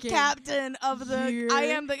 I am the captain of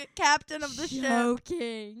the ship.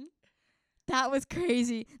 Joking. That was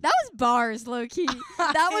crazy. That was bars, low-key.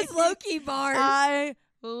 That was low-key bars. I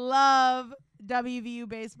love WVU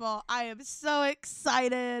baseball. I am so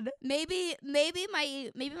excited. Maybe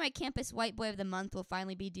my campus white boy of the month will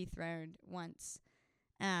finally be dethroned once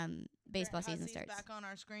baseball season starts. Back on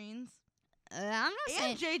our screens. I'm not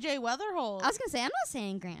saying JJ Weatherholt. I was gonna say I'm not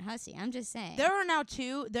saying Grant Hussey. I'm just saying there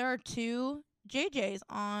are two JJs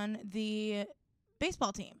on the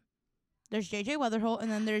baseball team. There's JJ Weatherholt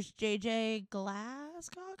and then there's JJ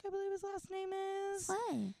Glasscock, I believe his last name is.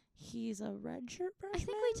 Slay. He's a redshirt freshman. I think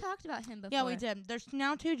we talked about him before. Yeah, we did. There's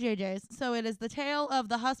now two JJs. So it is the tale of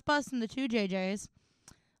the Huss bus and the two JJs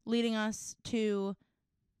leading us to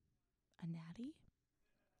a natty.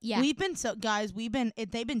 Yeah. They've been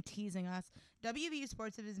teasing us. WVU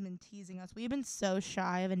Sports has been teasing us. We've been so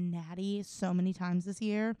shy of a natty so many times this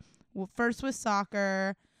year. Well, first with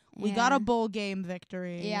soccer. We got a bowl game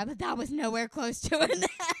victory. Yeah, but that was nowhere close to it.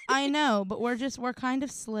 I know, but we're kind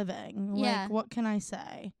of sliving. Yeah. Like, what can I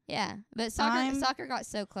say? Yeah, but soccer got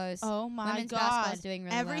so close. Oh my Women's God. basketball's doing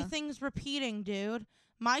really Everything's repeating, dude.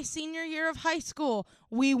 My senior year of high school,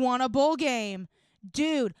 we won a bowl game.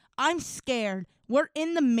 Dude, I'm scared. We're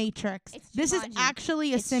in the Matrix. This is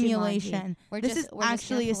actually a simulation. This is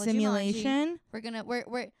actually a simulation.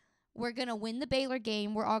 We're gonna win the Baylor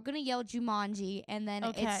game. We're all gonna yell Jumanji, and then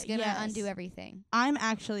it's gonna undo everything. I'm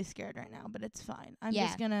actually scared right now, but it's fine. I'm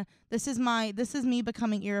just gonna. This is me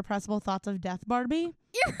becoming irrepressible thoughts of death, Barbie.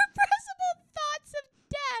 Irrepressible thoughts of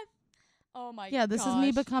death. Oh my god. Yeah, this is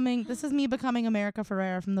me becoming America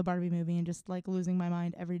Ferrera from the Barbie movie and just like losing my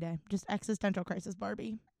mind every day. Just existential crisis,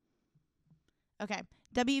 Barbie. Okay,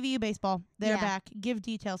 WVU baseball. They're back. Give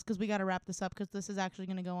details because we got to wrap this up because this is actually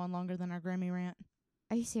gonna go on longer than our Grammy rant.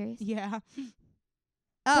 Are you serious? Yeah.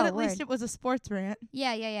 Oh, but at least it was a sports rant.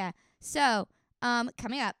 Yeah. So,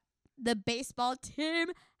 coming up, the baseball team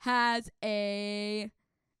has a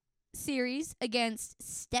series against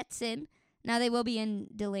Stetson. Now, they will be in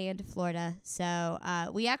DeLand, Florida. So,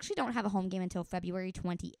 we actually don't have a home game until February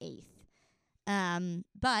 28th.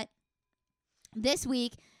 But this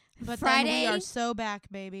week, Friday, then we are so back,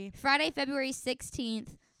 baby. Friday, February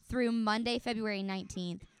 16th through Monday, February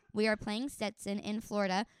 19th. We are playing Stetson in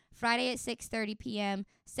Florida, Friday at 6:30 p.m.,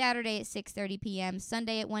 Saturday at 6:30 p.m.,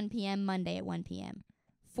 Sunday at 1 p.m., Monday at 1 p.m.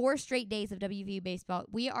 4 straight days of WVU baseball.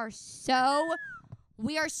 We are so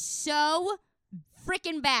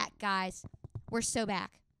freaking back, guys. We're so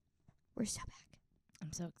back. I'm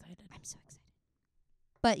so excited.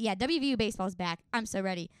 But yeah, WVU baseball is back. I'm so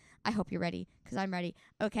ready. I hope you're ready because I'm ready.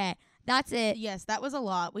 Okay, that's it. Yes, that was a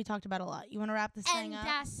lot. We talked about a lot. You want to wrap this thing up?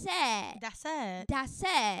 That's it. That's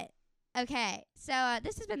it. Okay, so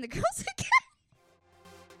this has been the Girls Who Get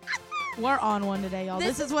It. We're on one today, y'all.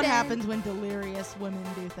 This is what happens when delirious women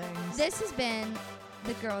do things. This has been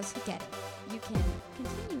the Girls Who Get It. You can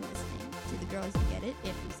continue listening to the Girls Who Get It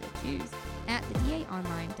if you so choose at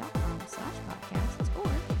thedaonline.com/podcasts or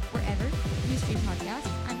wherever you stream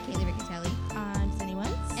podcasts. I'm Kaeli Riccatelli. I'm Sydney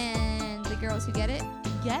Wentz. And the Girls Who Get It.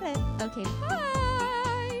 Get it. Okay, bye.